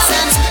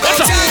 bésame.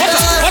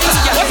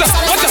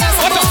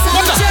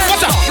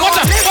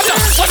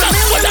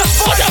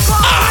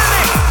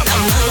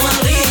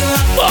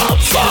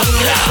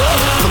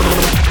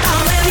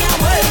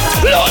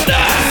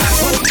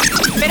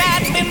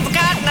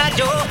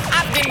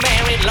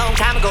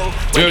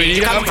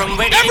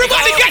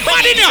 Everybody get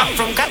money now!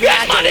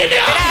 Get money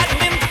now!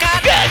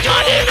 Get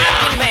money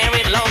now!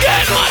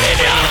 Get money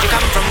now!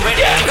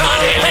 Get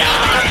money now!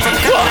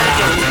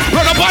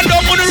 Run up and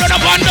down, money, run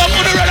up and down,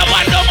 money, run up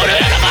and down, money,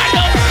 run up and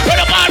down. Run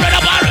up and run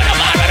up and run up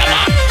and run up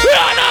and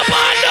run up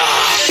and down.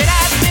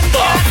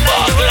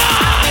 Bump,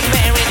 lad.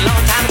 Married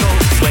long time ago.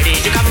 Where did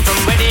you come from?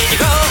 Where did you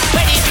go?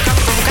 Where did you come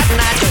from? Cotton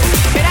Eye Joe.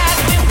 Where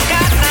I've been from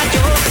Cotton Eye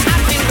Joe.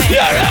 I've been married.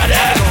 You're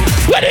right.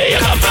 Where did you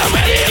come from?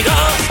 Where did you go?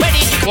 Where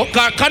did you go? What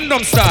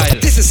condom style?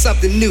 This is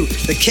something new.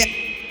 The cat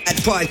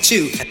at part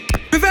 2.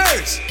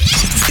 Reverse.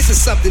 This is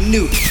something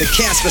new. The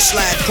Casper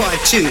Slide part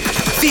 2.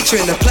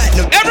 Featuring the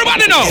platinum.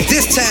 Everybody know. And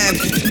this time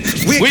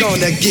we're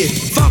gonna get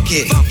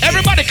funky.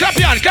 Everybody clap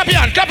your hand, clap your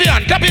hand, clap your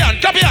hand, clap your hand,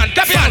 clap your hand,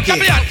 clap your hand,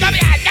 clap your hand, clap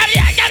your hand, clap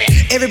your hand, clap your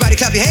hand. Everybody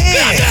clap your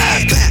hands.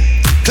 Clap,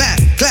 clap,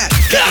 clap,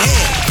 clap your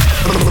hands.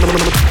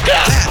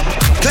 Clap,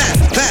 clap,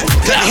 clap,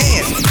 clap your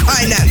hands. All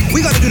right, now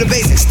we're gonna do the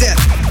basic step.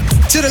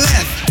 To the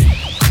left.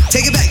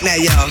 Take it back now,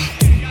 y'all.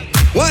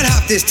 One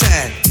hop this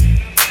time.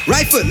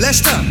 Right foot, let's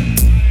stomp.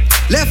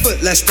 Left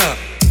foot, let's stomp.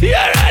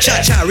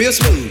 Cha-cha, real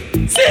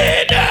smooth.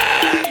 Sit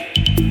down.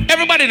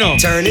 Everybody know.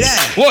 Turn it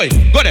out. Boy,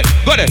 go there,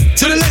 go there.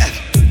 To the left.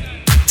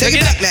 Take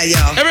it back now,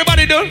 y'all.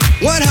 Everybody do.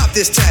 One hop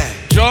this time.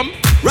 Jump.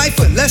 Right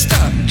foot, let's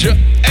stomp.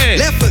 Hey.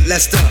 Left foot,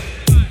 let's stomp.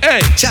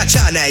 Hey.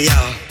 Cha-cha now,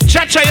 y'all.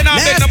 Cha-cha, you know,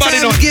 make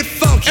nobody know. Get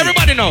funky.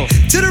 Everybody know.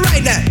 To the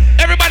right now.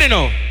 Everybody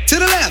know. To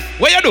the left.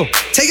 What you do?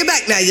 Take it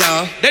back now,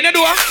 y'all. Then you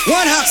do what?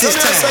 One hop this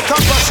time.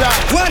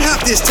 One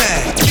hop this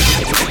time.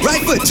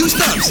 Right foot, 2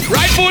 stumps.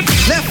 Right foot.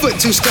 Left foot,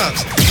 2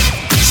 stumps.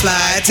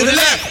 Slide to the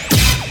left.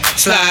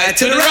 Slide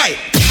to the right.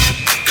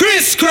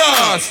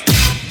 Crisscross.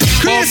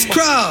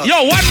 Crisscross.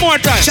 Yo, one more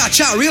time.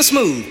 Cha-cha, real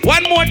smooth.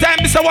 One more time,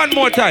 Mr. One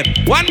more time.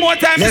 One more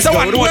time, Mr.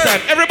 One more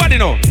time. Everybody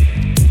know.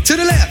 To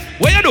the left.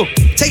 What you do?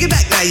 Take it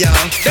back now, y'all.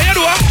 Then you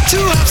do what?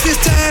 2 hops this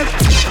time.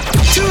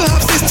 2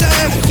 hops this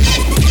time.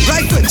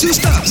 Right foot, 2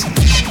 stumps.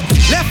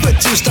 Left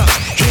foot, 2 stumps.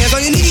 Hands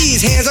on your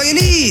knees, hands on your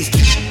knees.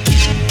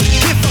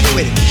 Get funky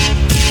with it.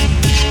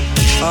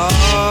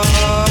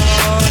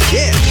 Oh,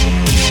 yeah.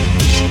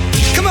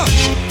 Come on.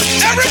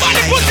 Everybody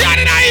put your hand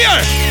in our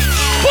ear.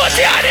 Put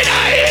your hand in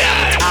our ear.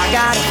 I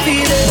got a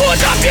feeling. Put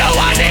up your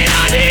hand in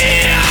our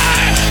ear.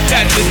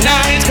 That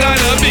tonight's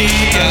gonna be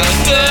a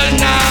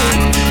good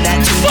night.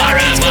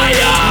 Forever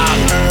young.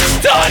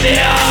 Turn it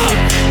up.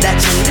 That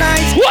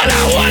tonight's walla.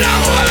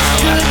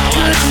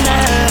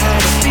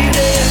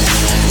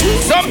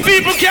 Some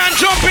people can't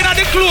jump in at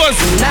the clothes.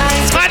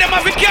 And them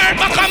have to carry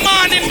back a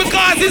morning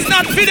because it's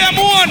not for them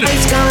own.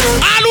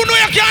 All who know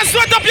you can't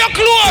sweat up your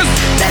clothes.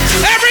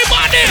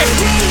 Everybody,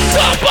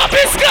 pump up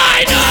the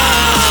sky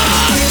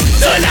now.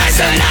 Tonight.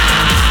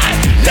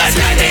 Let's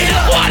get it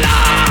up. Voila.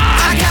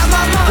 I got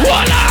my money.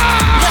 Voila.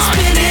 Let's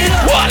spin it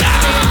up. Voila.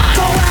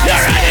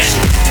 You're ready.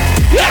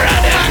 You're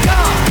ready.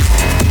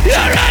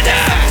 You're ready.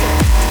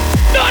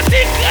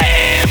 Nothing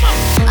claim.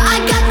 I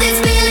got this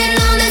feeling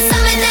on the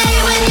summer day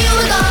when you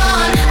were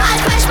gone. I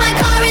crashed my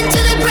car into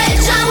the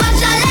bridge. I watched,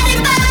 I let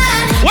it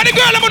burn. What the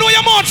girl, I'm gonna know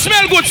your mouth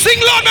smell good.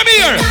 Sing loud, me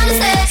here.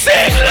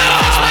 Sing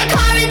loud. I crashed my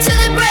car into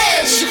the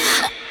bridge.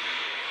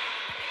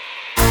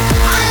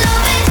 I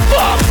love it.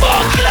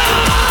 Bumbuckler.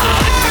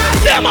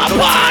 Them a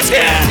party.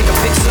 Take a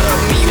picture of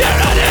me. You're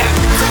ready.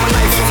 Turn my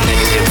life from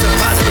negative to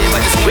positive.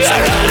 I just want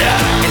You're ready.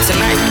 And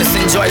tonight, let's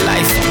enjoy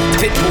life.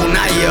 Pitbull,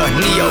 Naya,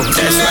 Neo,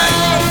 that's right.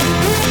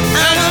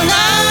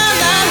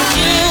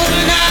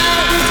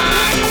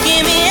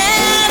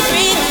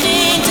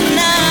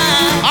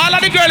 All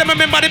of the girls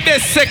remember the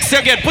best sex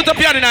you get. Put up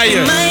your hand in our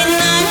ear.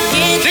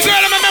 The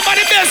girl remember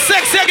the best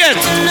sex you get.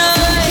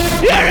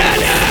 You're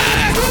ready.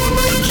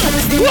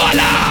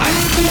 Voila.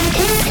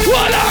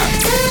 Voila.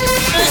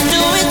 Let's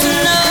do it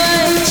tonight.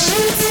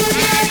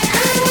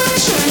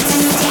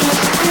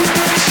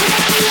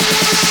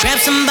 Grab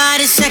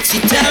somebody sexy,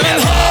 tell them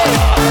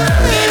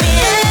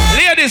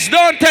Ladies,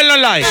 don't tell no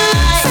lie.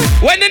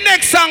 When the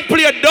next song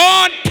play,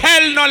 don't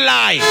tell no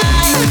lie.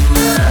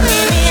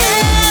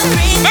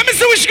 Let me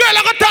see which girl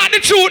I gonna talk the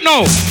truth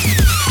now.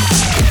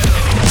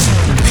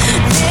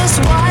 This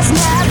was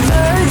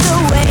never the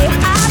way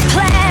I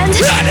planned.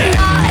 Not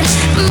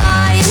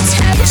my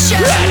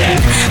intention.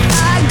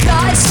 I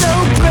got so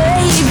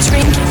brave,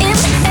 drink in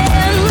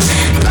hand,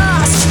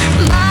 lost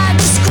my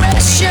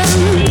discretion.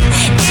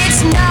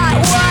 It's not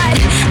what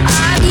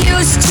I'm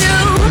used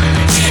to.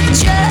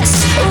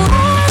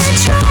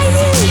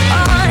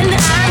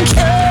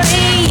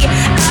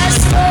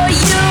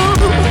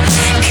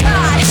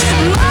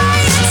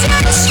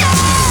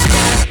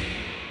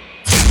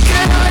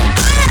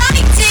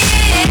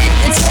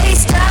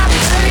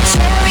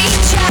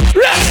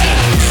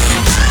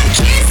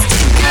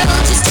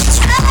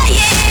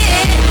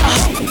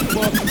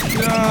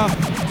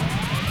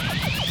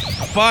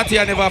 Party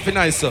I never feel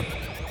nice, sir.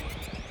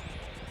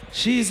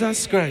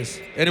 Jesus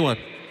Christ. Anyone?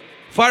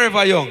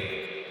 Forever young.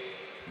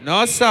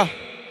 No, sir.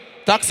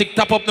 Toxic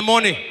top up the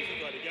money.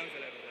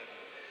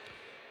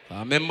 I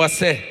remember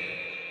say,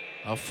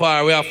 how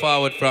far we are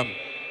forward from.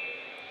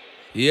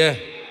 Yeah,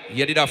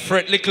 you did a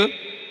fret little,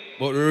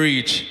 but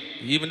reach.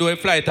 Even though a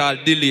flight all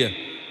delay.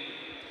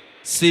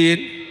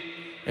 Seeing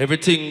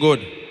everything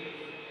good.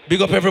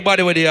 Big up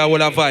everybody where they are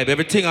with a vibe.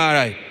 Everything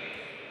alright.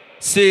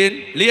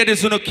 Seeing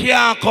ladies who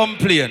can't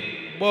complain.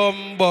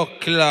 Bumbo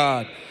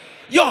clad.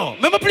 Yo,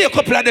 remember play a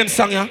couple of them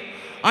songs, yeah?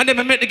 And then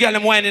we make the girl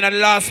them whine in the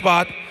last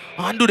part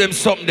and do them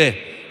something there.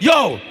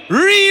 Yo,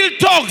 real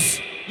thugs.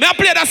 May I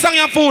play that song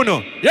on phone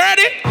now? You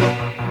ready?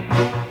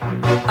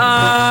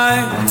 I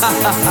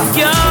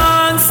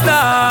can't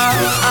stop.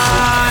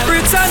 I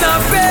return a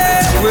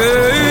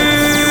favor.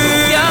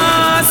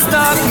 Can't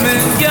stop me.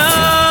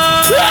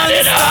 Can't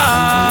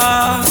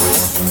stop.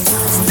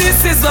 This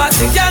is what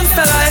the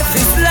gangster life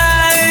is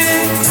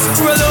like.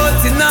 Roll out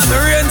in the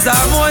rains or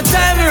more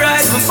time we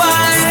ride my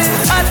bike.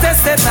 I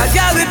tested a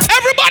girl with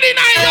everybody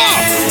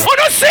now. Who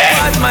don't say?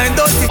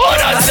 Who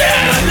don't say?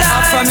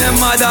 From your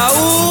mother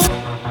who?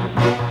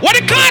 What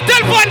the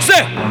cartel fans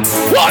say?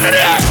 What are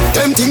they?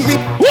 Tempting me.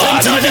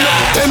 What are they?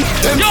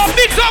 Yo,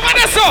 big over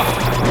there, sir.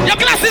 Your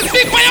glasses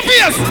big for your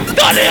face.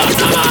 Don't they have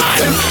the man?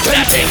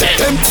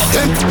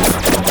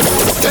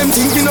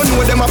 Tempting me, no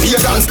know them a pay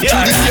dance to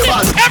the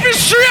table. Every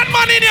straight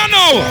man in here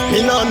now.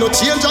 Me no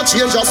change,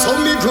 some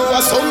me grow,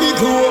 some me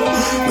grow.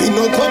 We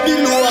no go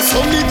below,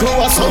 some me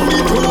grow, some me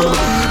grow.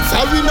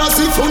 Foreigners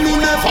if you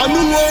never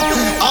know.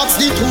 Ask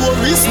the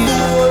tourist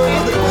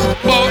board.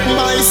 But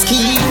my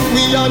ski,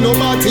 we are no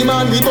party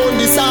man, we don't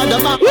decide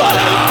about.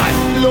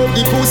 Love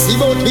the pussy,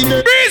 but we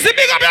never. Breezy,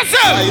 big up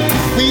yourself.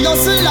 We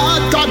just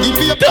lad, cause the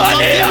paper of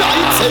the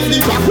right. Sell the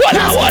rock.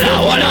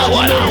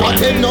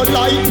 No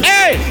light.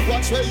 Hey,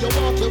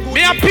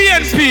 me a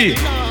PNP,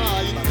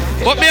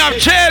 but me have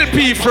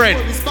JLP friend.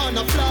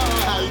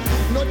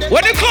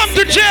 When it comes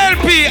to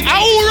JLP, I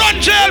will run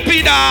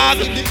JLP, dog.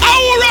 I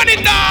will run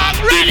it, dog.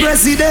 Ready? The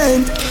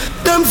president,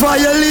 them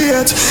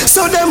violate,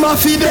 so them a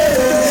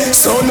fide.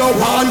 So no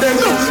one them,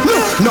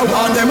 no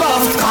one them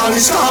off. Call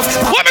it off.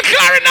 What me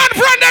clearing out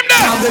from them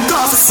there?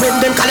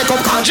 Send them call it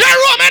come.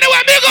 Jerome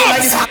anyway, big up.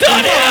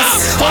 Turn it up.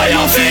 How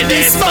you feel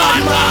this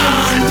man?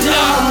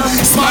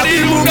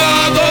 Smarty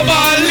Muga go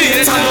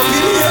ballet.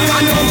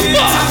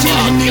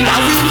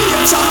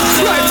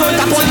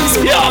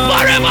 Yo,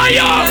 forever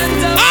young.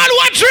 All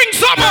what drink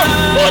summer.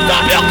 Put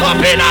up your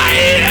cup in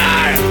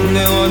here.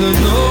 They wanna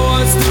know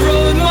what's the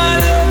road, man.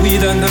 We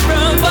done the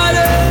brown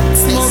body.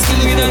 Smoking,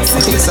 we done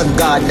smoking. It's a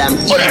goddamn.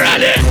 Put it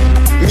ready.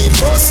 Me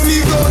bust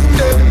me gun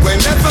them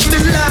whenever me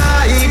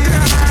like.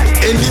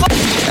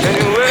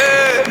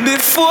 Anyway,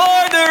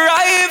 before the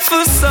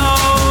rifle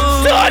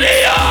sound, I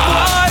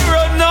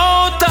run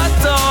out of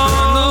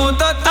town.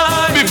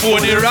 Before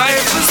the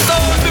rifle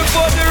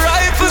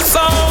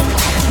sound,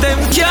 them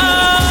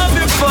can't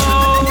be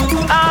found.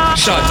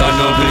 Shot on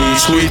no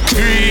bleach with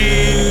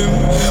cream.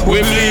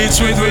 We bleach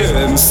with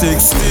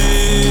M16.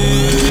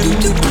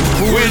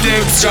 With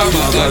extra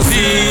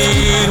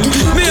magazine.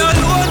 Me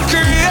alone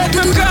create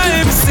the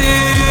crime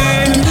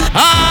scene.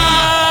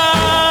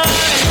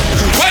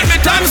 When me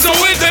time so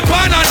with the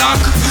pan-a-knock,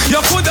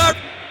 you could have.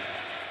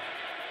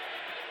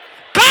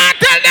 Can't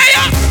tell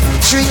them.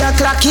 3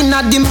 o'clock in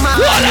the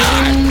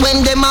morning.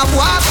 When them a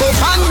walk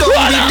up and down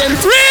with them.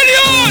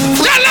 Radio,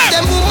 tell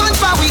them woman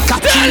for we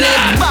catching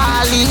it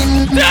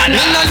balling. Me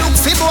no look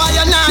for boy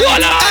and I.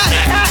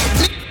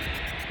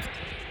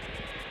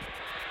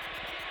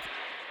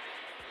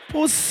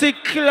 Pussy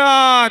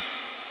clot.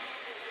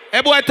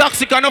 Hey boy,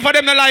 toxic enough of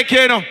them not like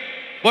you, know.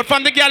 But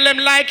from the girl them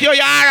like you,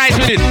 you're alright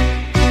with it.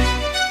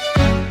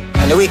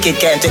 And the wicked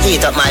came to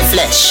eat up my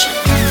flesh.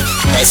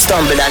 They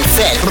stumbled and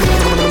fell.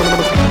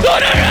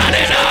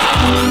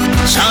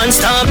 Can't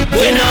stop,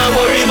 we not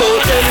worry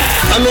about them.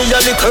 I'm in the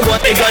liquor, but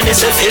they got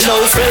this if you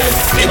know friend.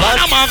 Me bad,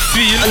 I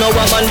know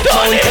I'm on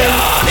mountain.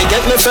 They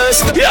get me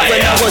first when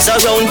I was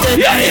around them.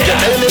 If you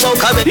tell me about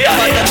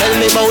Caribbean, you tell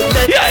me about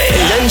them.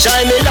 You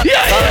enjoy me like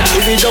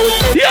party without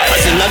them.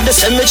 Cause in the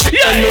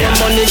cemetery, I know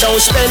money don't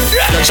spend.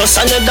 Not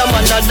just another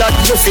man that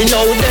you fi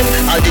know them.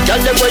 All the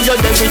girls them where you're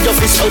them, we just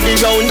fi saudi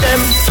round them.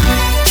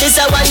 This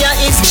a one ya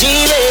is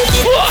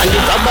G-Lady. And the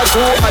rubber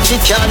too hot,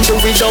 it can't do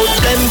without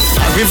them.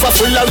 A river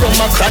full of rum,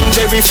 a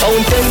cranberry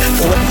fountain.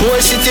 More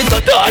city to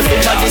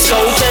everybody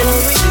shouting.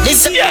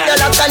 Listen, the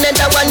lock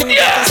another one in the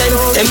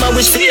them a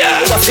wish for you,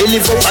 a feel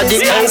it for the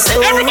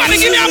council.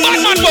 Everybody give me a bad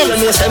man book. Give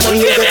me a bad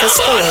man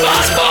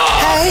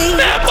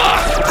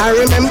book. I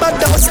remember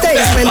those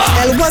days when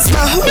hell was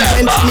my home.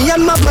 When me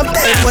and mama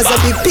bed was a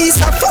big piece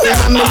of food.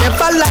 And me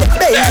never like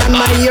babe and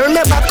my ear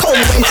never come.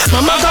 When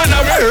mama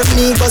gonna hurt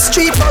me, go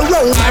street for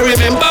road. I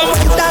remember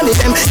when Danny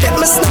them get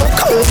me snow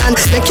cone and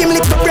make him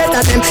lick the bread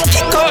at them,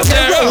 kick out the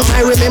road.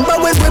 I remember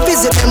when we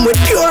visit them with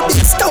pure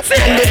big stuff.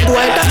 And the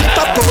boy that me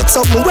pop out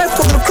something well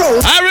full of crown.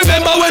 I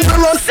remember when we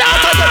run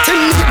out of the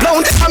tin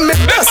blown. And me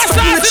best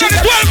friend with chicken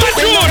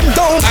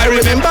down. I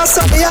remember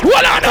Sunday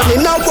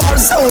in a war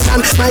zone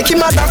and Mikey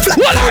mother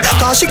flat out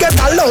cause she get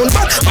alone.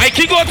 But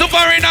Mikey go to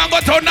foreign and go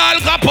to Al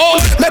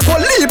Capone. Make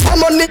one leap on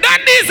money. That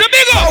needs a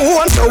big up. I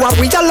want to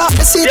we a lot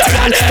the city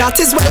and that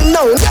is well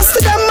known.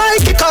 Yesterday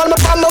Mikey called me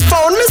from my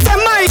phone. Mr.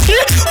 Mikey,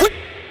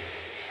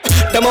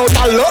 them out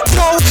of luck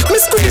now. Me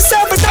squeeze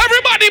everything.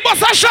 Everybody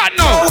bust a shot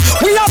now.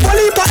 We have a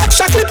leap of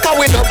extra clip cause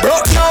we not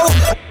broke now.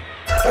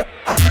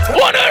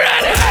 What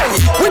already?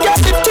 We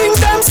got the things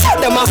them said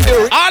them a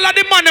few. All of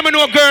the man them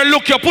know girl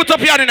look you. Put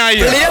up your hand in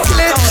here.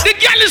 The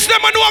girl is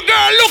them know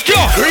girl look you.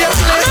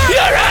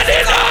 You're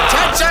ready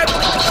now. Check.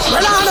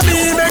 Well, I know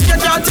me make you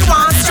can't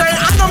one straight.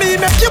 I know me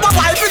make you a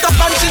wife with a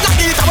punch in your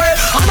feet away.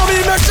 I know me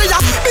make you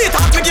beat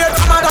up the game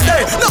from other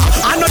day. No,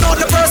 I don't know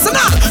the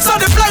personal, so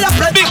the player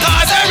play.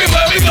 Because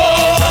everywhere we go.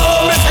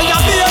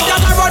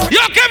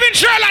 Yo, Kevin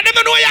Sherlock,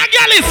 them know your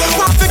girl is.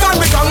 Want to gun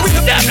me gun with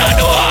them. Them not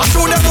know.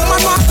 Show them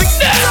woman want to.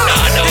 Them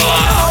not know.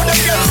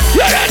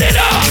 You're ready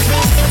now.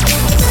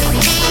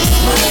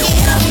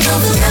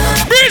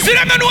 Breezy,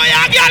 them know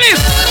your girl is.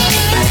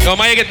 Yo,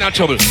 man, you get in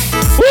trouble.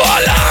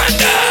 Hold on.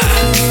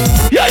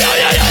 Yeah.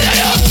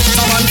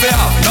 Someone say,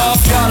 no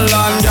girl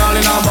and girl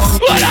in a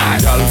bunk.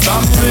 Girl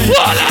from me,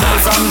 girl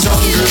from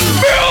jungle.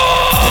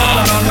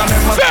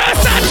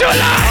 First of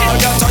July. I'll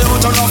get to you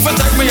to know for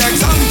take me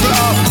example.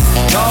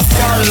 No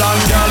girl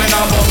and girl in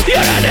a bunk.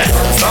 You're ready.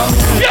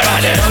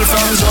 Girl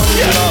from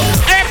jungle.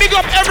 Hey, big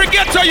up every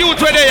ghetto youth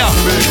where they are.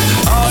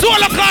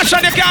 Soul of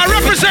Caution, they can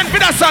represent for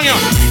that song.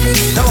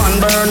 The one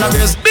burn of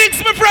his. Bigs,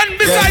 my friend,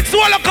 besides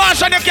Soul of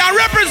Caution, they can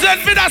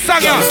represent for that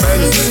song.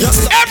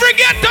 Every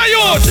ghetto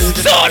youth.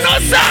 So no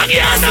song,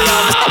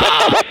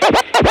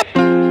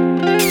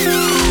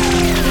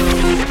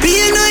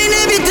 Being no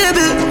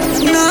inevitable.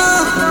 No.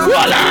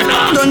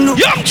 Don't know.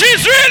 Young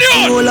Cheese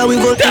Radio. All we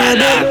go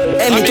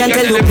through. And we can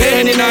tell you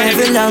pain in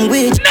every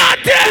language.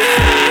 Nothing.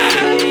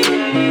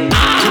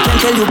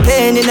 Tell you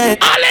pain in it.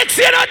 Alex,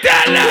 you don't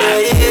tell them.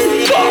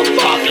 Come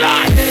back,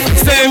 lad.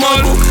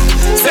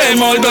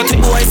 Same old dirty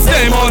boy,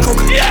 same old cook.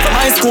 From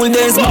high school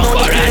days, we know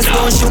the place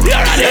don't shoot.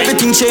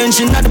 Everything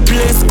changing at the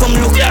place, come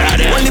look.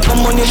 Only for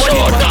money, money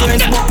for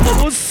friends,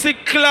 book.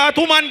 Sick clot,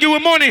 woman give you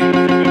money.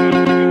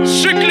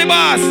 Strictly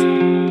boss.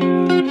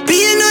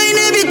 Being no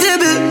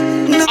inevitable.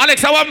 No.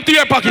 Alex, I want to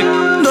your pocket.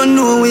 Don't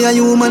know we are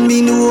human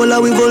being, the whole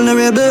are we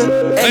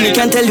vulnerable. And we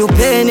can tell you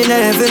pain in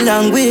every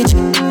language.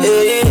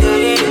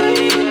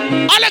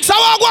 Alex, I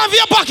want to go on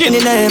your pocket.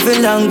 In every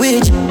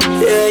language.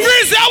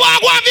 Breezy, I want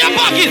to go on your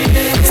pocket.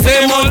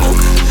 Same old cook,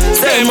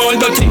 same old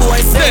dirty boy,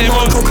 same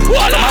old cook.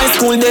 From high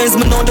school days,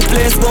 me know the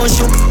place gon'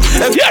 shoot.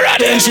 You're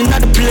ready. Tension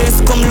at the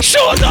place, come look.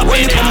 Shoot up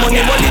in the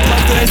money, what it my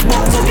friends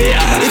book.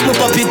 If me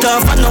pop it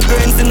off, and no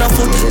brains in the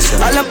foot.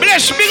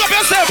 Bless, big up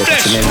yourself,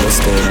 Bless.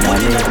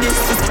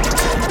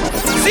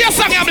 See your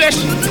song, you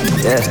Bless.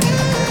 Yeah.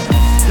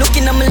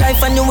 Looking at my life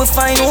and you will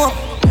find hope.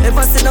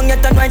 Ever sit down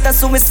yet and write a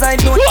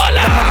suicide note.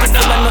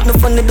 I'm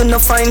not funny, do not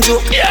find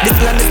joke. This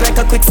land is like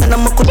a quicksand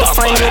and I couldn't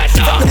find rope.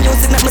 Fuck the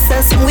music, make me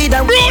sell some weed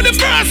and bro, the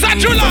first of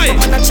July. I'm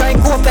gonna try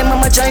go up and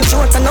mama giant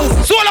short and now.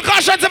 Soul of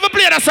Caution ever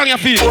play that song you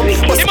feel?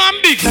 Him and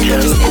big.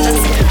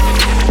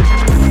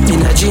 In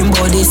a dream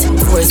about this,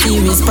 4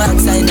 series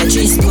parkside, a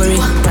 3-story.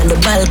 On the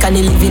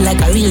balcony living like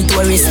a real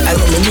tourist. I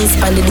reminisce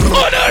on the door.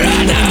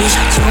 Bring the dish,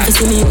 she want to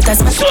see me with a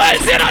smile. Swear,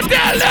 say not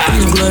tell them.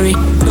 Real glory.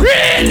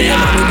 Really?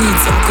 I'm on the beat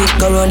so quick,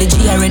 go round the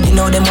G already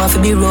know them want to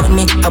be round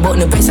me. About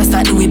the pressure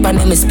start the whip and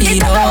then me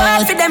speed up.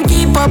 All for them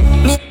keep up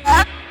me.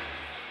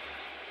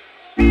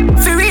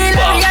 For real,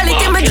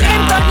 reality, my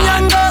dream come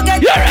young, go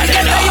get you're ready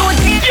now.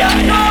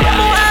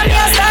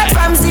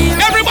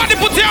 Everybody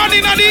put your hand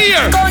in the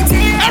ear.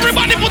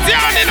 Everybody put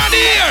your hand in the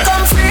ear.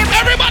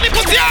 Everybody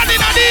put your hand in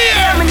the ear.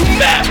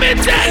 Let me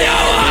tell you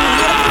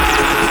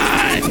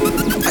why.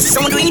 A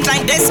sound we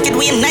like this kid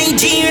we in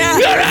Nigeria.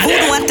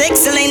 Who want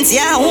excellence,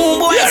 yeah,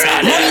 homeboys.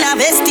 Money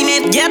have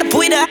estimate, get up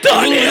with her.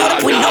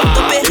 We know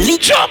the best.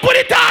 Jump with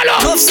it all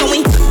up. Love so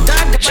we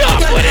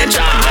jump with it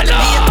all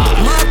up.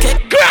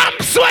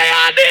 Gramps where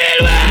you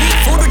deal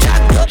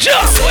with.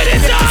 Jump with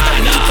it all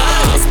up.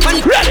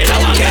 Ready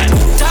now again.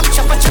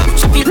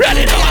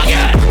 Ready now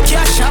again.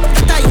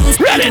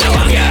 Ready now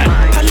again.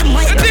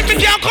 You think me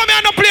can't come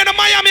here and play the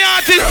Miami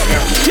artist?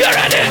 You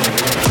ready?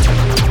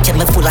 Get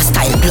me full of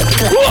style, blood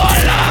clot.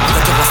 Voila!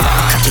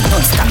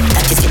 Non-stop,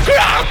 that is it.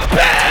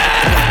 Grumpy!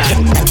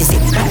 That is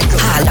it.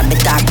 All of me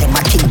dark, them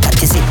I think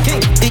that is it.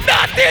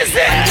 That is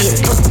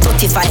it.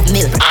 35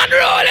 mil.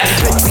 Unroll it.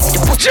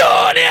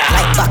 Junior.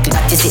 Like back,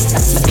 that is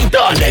it.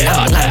 Done it.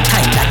 Long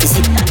time, that is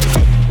it.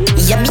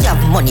 Yeah, me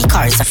have money,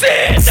 cars. Sit.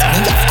 Me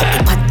have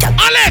couple bad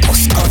jobs.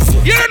 Alex,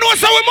 you don't know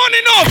so we money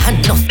enough.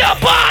 Enough.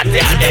 party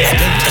on there.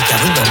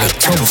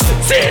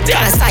 Sit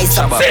down. Sit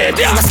down. Sit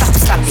down.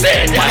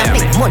 Sit down.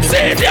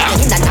 Sit down.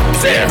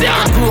 Sit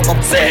down.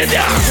 Sit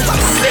down.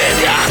 Sit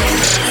down.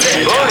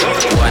 1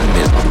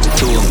 mil,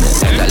 2 mil,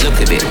 take a look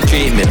at it,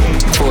 3 mil,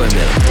 4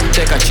 mil,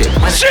 take a trip,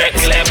 man.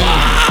 Strictly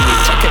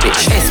fuck a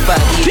bitch,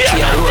 S-Body,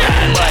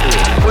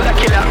 full of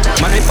killer,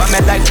 man whip on me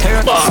like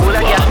terror, full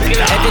of gal,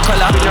 every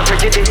color, no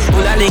prejudice,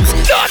 full of links,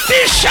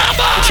 dirty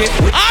shabba,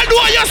 I do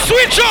you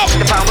switch up.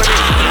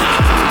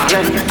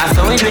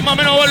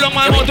 Mama know how long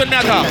my mouth to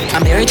knock up.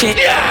 I'm very cheap.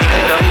 Yeah.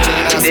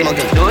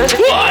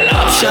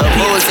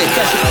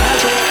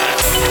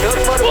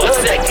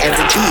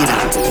 Every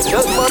killer.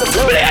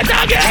 Play it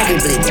again.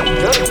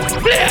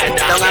 Play it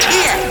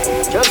again.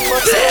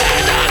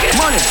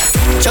 Money,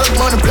 jug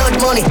money, blood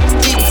money.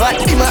 Big fat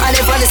people and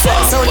they run the sun,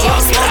 so you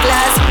smoke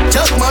glass.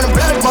 Jug money,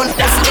 blood money.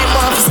 That's the game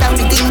off, stop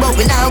the thing, but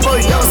we now go,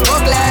 yo,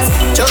 smoke glass.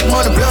 Jug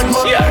money, blood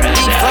money.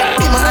 Big fat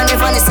people and they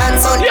run the sun,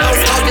 so you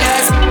smoke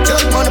glass.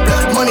 Jug money,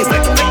 blood money.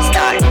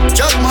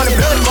 Jug money,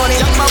 blood money.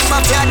 Jug money,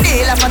 mafia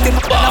deal, I put the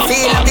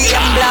feel of the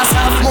blast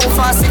off, move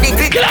fast in the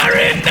grip.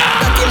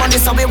 Dirty money,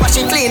 so we wash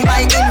it clean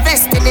by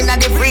investing in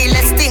the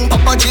realest thing.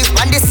 Papa juice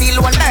on the seal,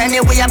 one learn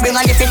it, we are bring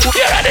on the fit.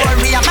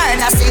 We are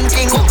man, a same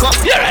thing. Cook up,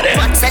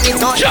 but send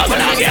it on. We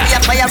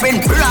are firing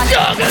blood.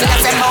 We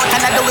got them out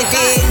and I do it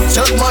in.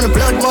 Jug money,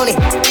 blood money.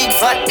 Big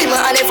fat people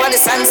and they from the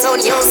sun, so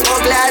you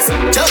smoke glass.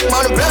 Jug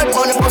money, blood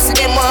money. Pussy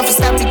them off,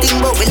 stop the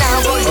thing, but we now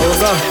go.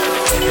 Over.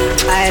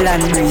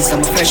 Island breeze,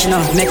 I'm fresh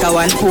enough, make a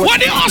one foot. What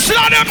the hustle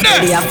on them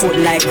there? They a foot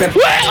like prep.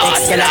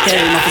 Ex-girl a tell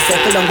him if he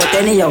settle down, but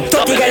anyhow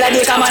 30 girl a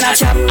day come on a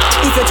chop.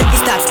 If you check his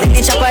stats, then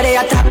they chop where they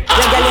a top.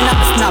 The girl in a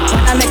snap,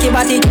 and make your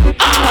body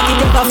pocket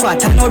take a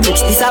fat, and no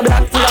rich. This a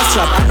black full of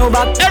strap, and no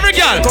back. Every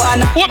girl,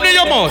 open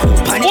your mouth.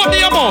 Open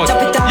your mouth.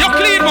 Your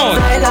clean mouth.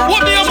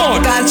 Open your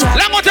mouth.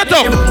 Long out your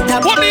tongue.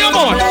 Open your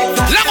mouth.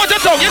 Long out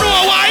your tongue. You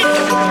know why?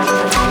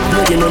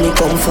 Bloody money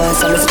come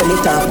fast, I'ma spend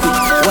it off quick.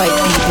 White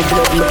people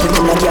blood, me put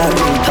in a garden.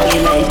 Holy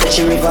line, touch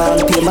the river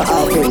and pay my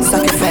offering.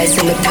 Sacrifice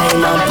in the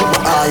time and put my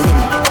all in.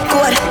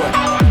 Good.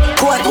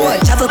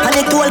 Travel pan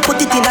the toll,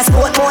 put it in a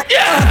sport mode.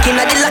 King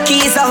of the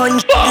lucky is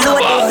 100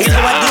 load. So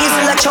a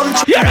diesel a chum.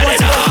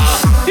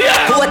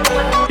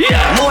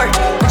 More.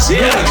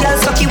 Girl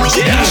sucky with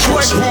it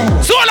short.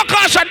 So all the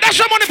caution, dash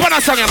your money for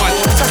a song, man.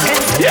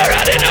 You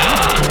ready now?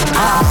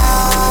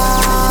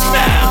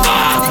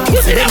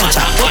 Pussy them a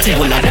chop, pussy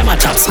full of them a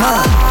chop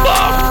smart.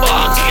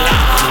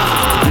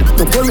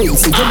 The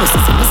currency, you must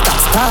see me stop.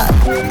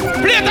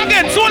 Play it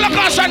again, so all the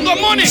caution, go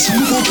money. Pussy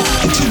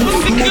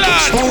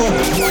clad.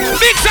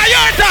 Mix a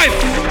your time.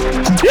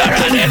 You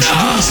ready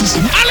now?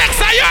 Alex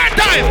a your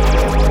time.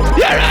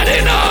 You ready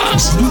now?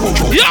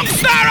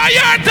 Youngstar a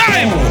your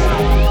time.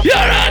 You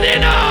ready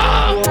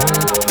now?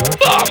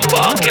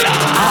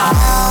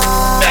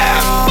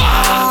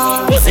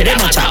 Pussy them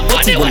a chop,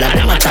 pussy full of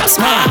them a chop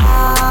smart.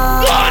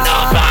 One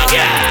up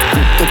again.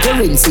 The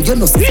currency, you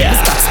know, see me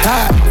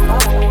start.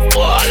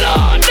 Hold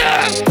on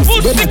there.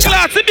 Pussy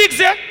class, the big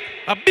say.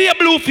 A big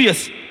blue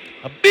face.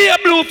 A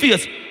big blue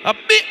face. A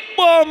big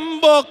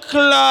bumbo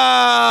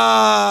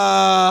clot.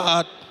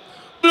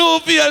 Blue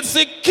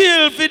face,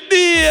 kill for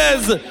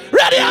days.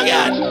 Ready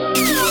again.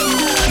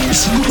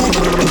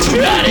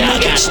 Ready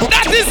again.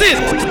 That is it.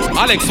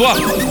 Alex, what?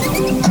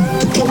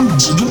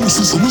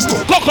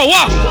 Coco,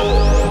 what?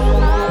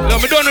 No,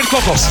 me done with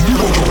Coco.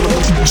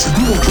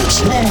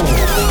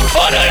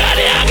 Oh, no,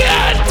 ready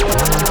again.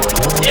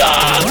 Yo,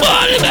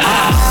 body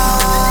man.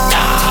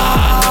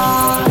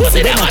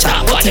 Pussy them a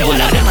chop, pussy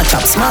them a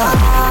chop smart.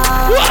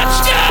 Watch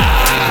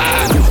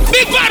that.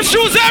 Big bad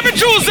shoes every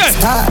Tuesday.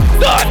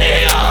 Done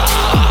here.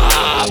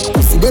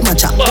 Pussy them a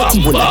chop,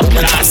 pussy them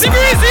a chop smart.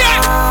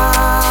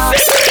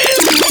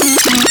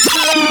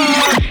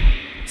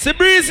 See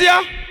breeze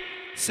here.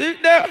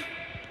 Sit there.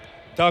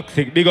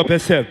 Toxic, big up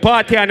yourself.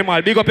 Party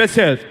animal, big up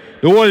yourself.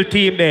 The whole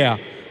team there.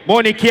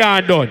 Money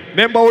can't done.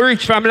 Remember we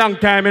rich from long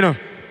time, you know.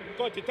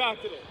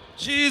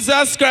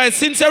 Jesus Christ,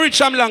 since you rich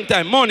from long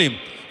time, money.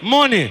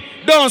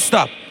 Don't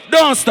stop.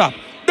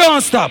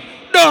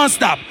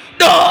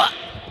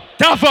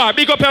 Tafa,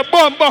 big up your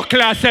bomb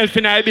buckler self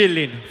in our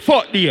building.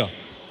 Fuck you.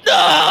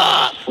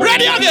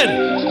 Ready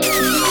again.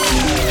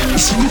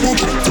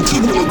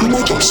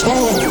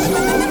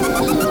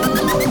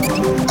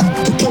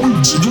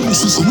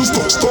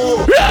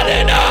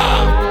 Ready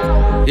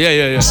now.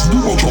 Yeah.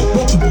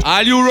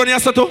 Are you running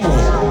your too?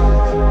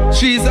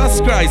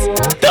 Jesus Christ.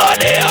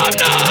 Turn it up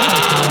now.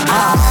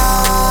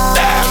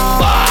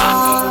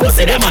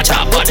 Pussy them a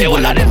chop, pussy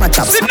all of them a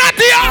chop. See not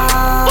here.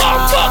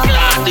 Oh fuck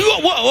that. Oi.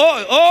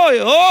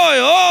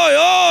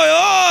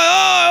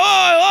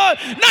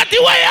 Not the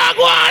way I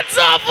go on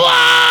so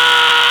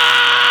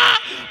far.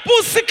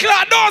 Pussy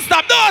clot, don't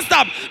stop.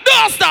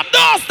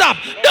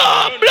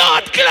 Don't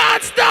blood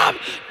clot, stop.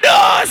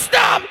 Don't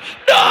stop.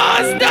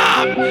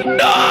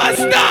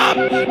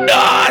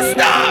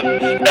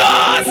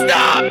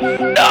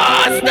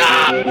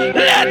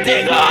 Let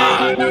it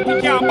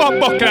go.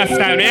 Buckler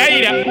style, me I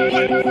hear that.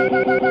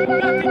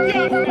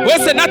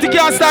 Where's the Natty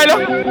Can style?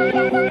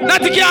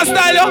 Natty Can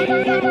style?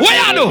 What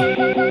you do?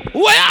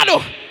 What you do?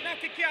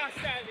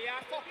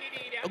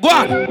 Go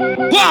on.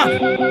 Go on.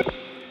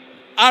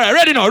 Alright,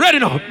 ready now.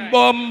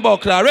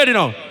 Buckler, ready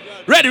now.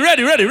 Ready.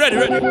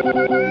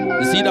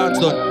 You see dance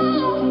done.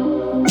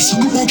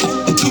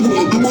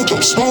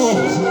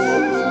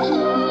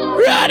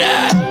 Ready!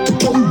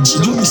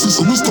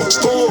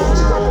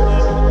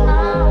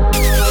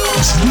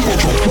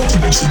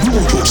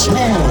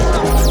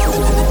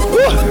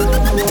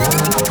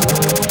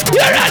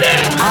 You ready?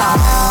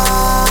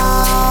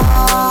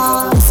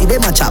 See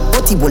them a chop,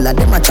 but Ebola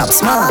them a chop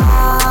smart.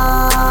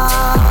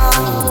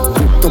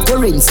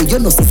 Cryptocurrency, you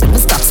know, see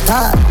Mr.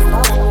 Star.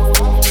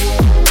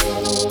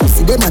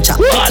 See them a chop,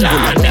 but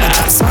Ebola them a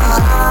chop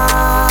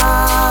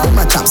smart. Them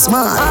a chop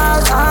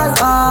smart.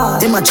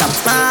 Them a chop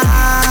smart.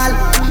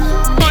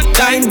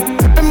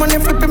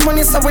 Flipping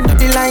money, so we do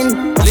the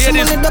line.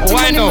 Ladies,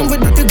 why no? We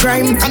do the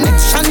grime.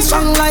 Connection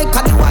strong like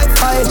a the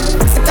Wi-Fi.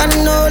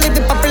 Second no, live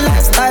the proper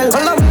lifestyle.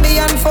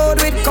 Colombian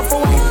food with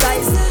couple white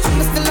guys. I'm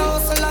still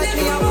also like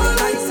me, I want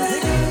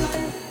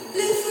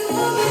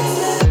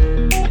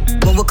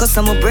When we cuss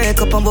and we break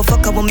up and we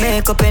fuck and we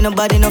make up, ain't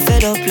nobody no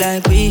fed up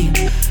like we.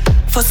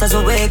 First as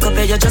we wake up,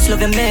 yeah, you just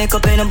love your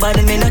makeup, ain't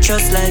nobody me no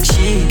trust like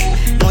she.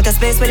 Want a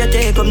space where you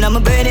take up, now my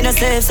brain in a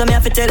safe, so me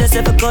have to tell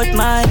yourself I cut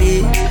my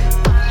beat.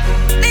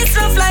 This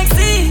love like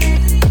sea,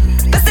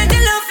 I said the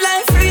love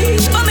like free.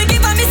 But me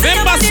give a me say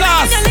Member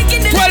Sauce,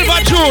 12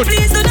 of June.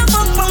 Please do not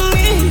fuck from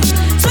me.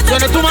 So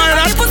tomorrow.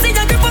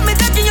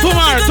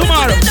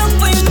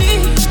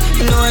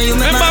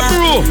 Remember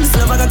Brew,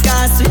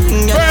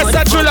 1st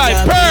of July,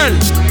 Pearl.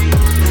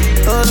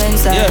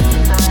 Yeah.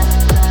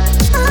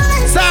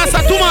 Sasa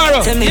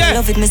tomorrow.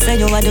 Yeah.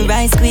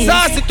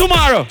 Sasa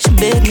tomorrow.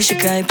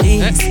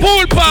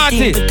 Pool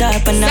party.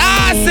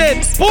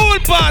 Sasa pool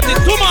party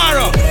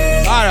tomorrow.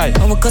 Alright.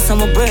 I'm a cuss,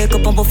 I'm a break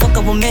up, I'm a fuck,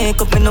 I'm a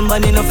make up, and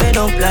nobody no fed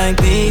up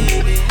like me.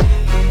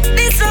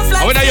 This love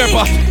like when are your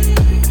party?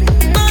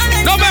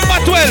 November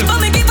 12.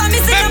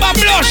 November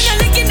Blush.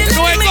 You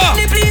know where go?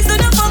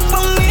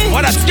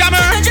 What a scammer.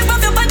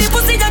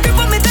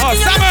 Oh,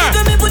 summer.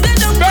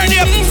 Burn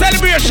up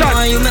celebration.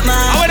 I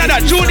went on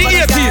that June the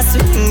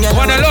 18th.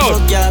 One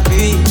alone.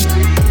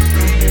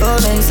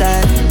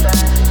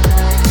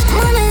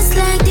 Moments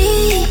like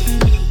these.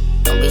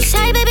 Don't be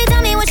shy, baby,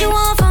 tell me what you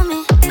want from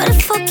me. What the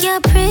fuck you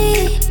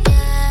pre?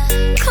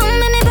 Come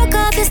and me back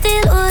up, you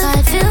still old.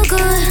 I feel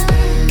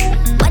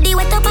good. Body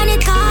wet up and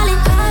it calling.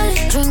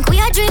 Drink, we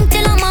a drink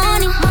till the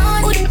morning.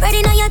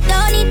 Ready now, you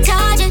don't need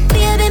charging.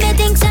 Baby, me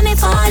think say me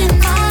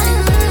falling.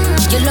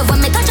 You love when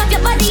me touch up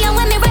your body and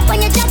when me rap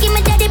on your jacket,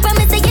 me daddy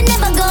promise that you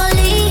never go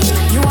leave.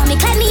 You want me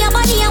clean me your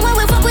body and when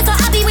we fuck we so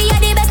happy, we are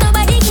the best,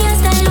 nobody can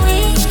stand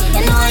we.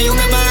 You know how you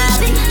make me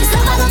happy, this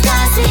love I go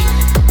classy.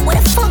 What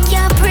the fuck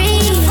you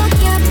breathe?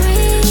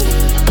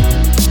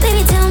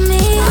 Baby, tell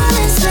me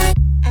honestly.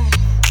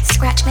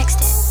 Scratch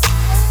mixed it.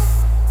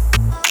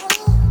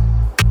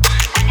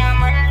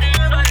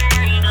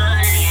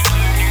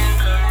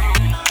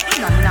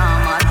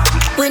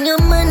 When your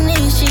money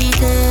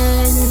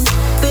cheating,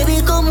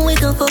 baby, come we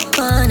can fuck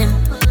on him.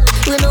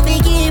 We know we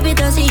keep it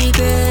a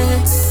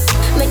secret.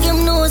 Make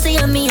him know say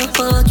I'm me a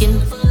fucking.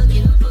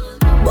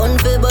 Bun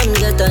for bun,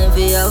 get time for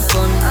your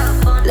fun.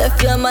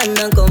 Left your man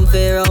and come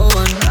for round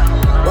one.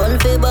 Bun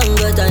for bun,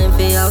 get time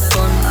for your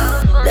fun.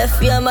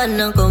 Left your man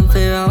and come for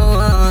round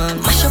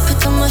one. Mash up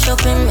it and mash up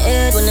him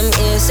head. When them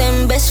ears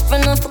same best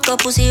friend and fuck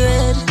up pussy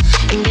red.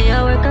 In the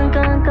hour can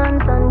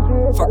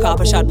concentrate. For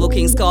Copper Shot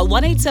bookings, call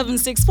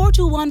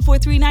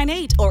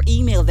 1-876-421-4398 or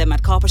email them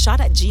at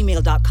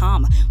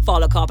coppershot@gmail.com.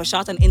 Follow Copper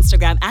Shot on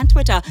Instagram and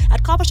Twitter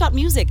at Copper Shot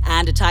Music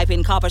and type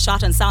in Copper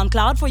Shot on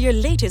SoundCloud for your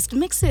latest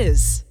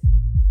mixes.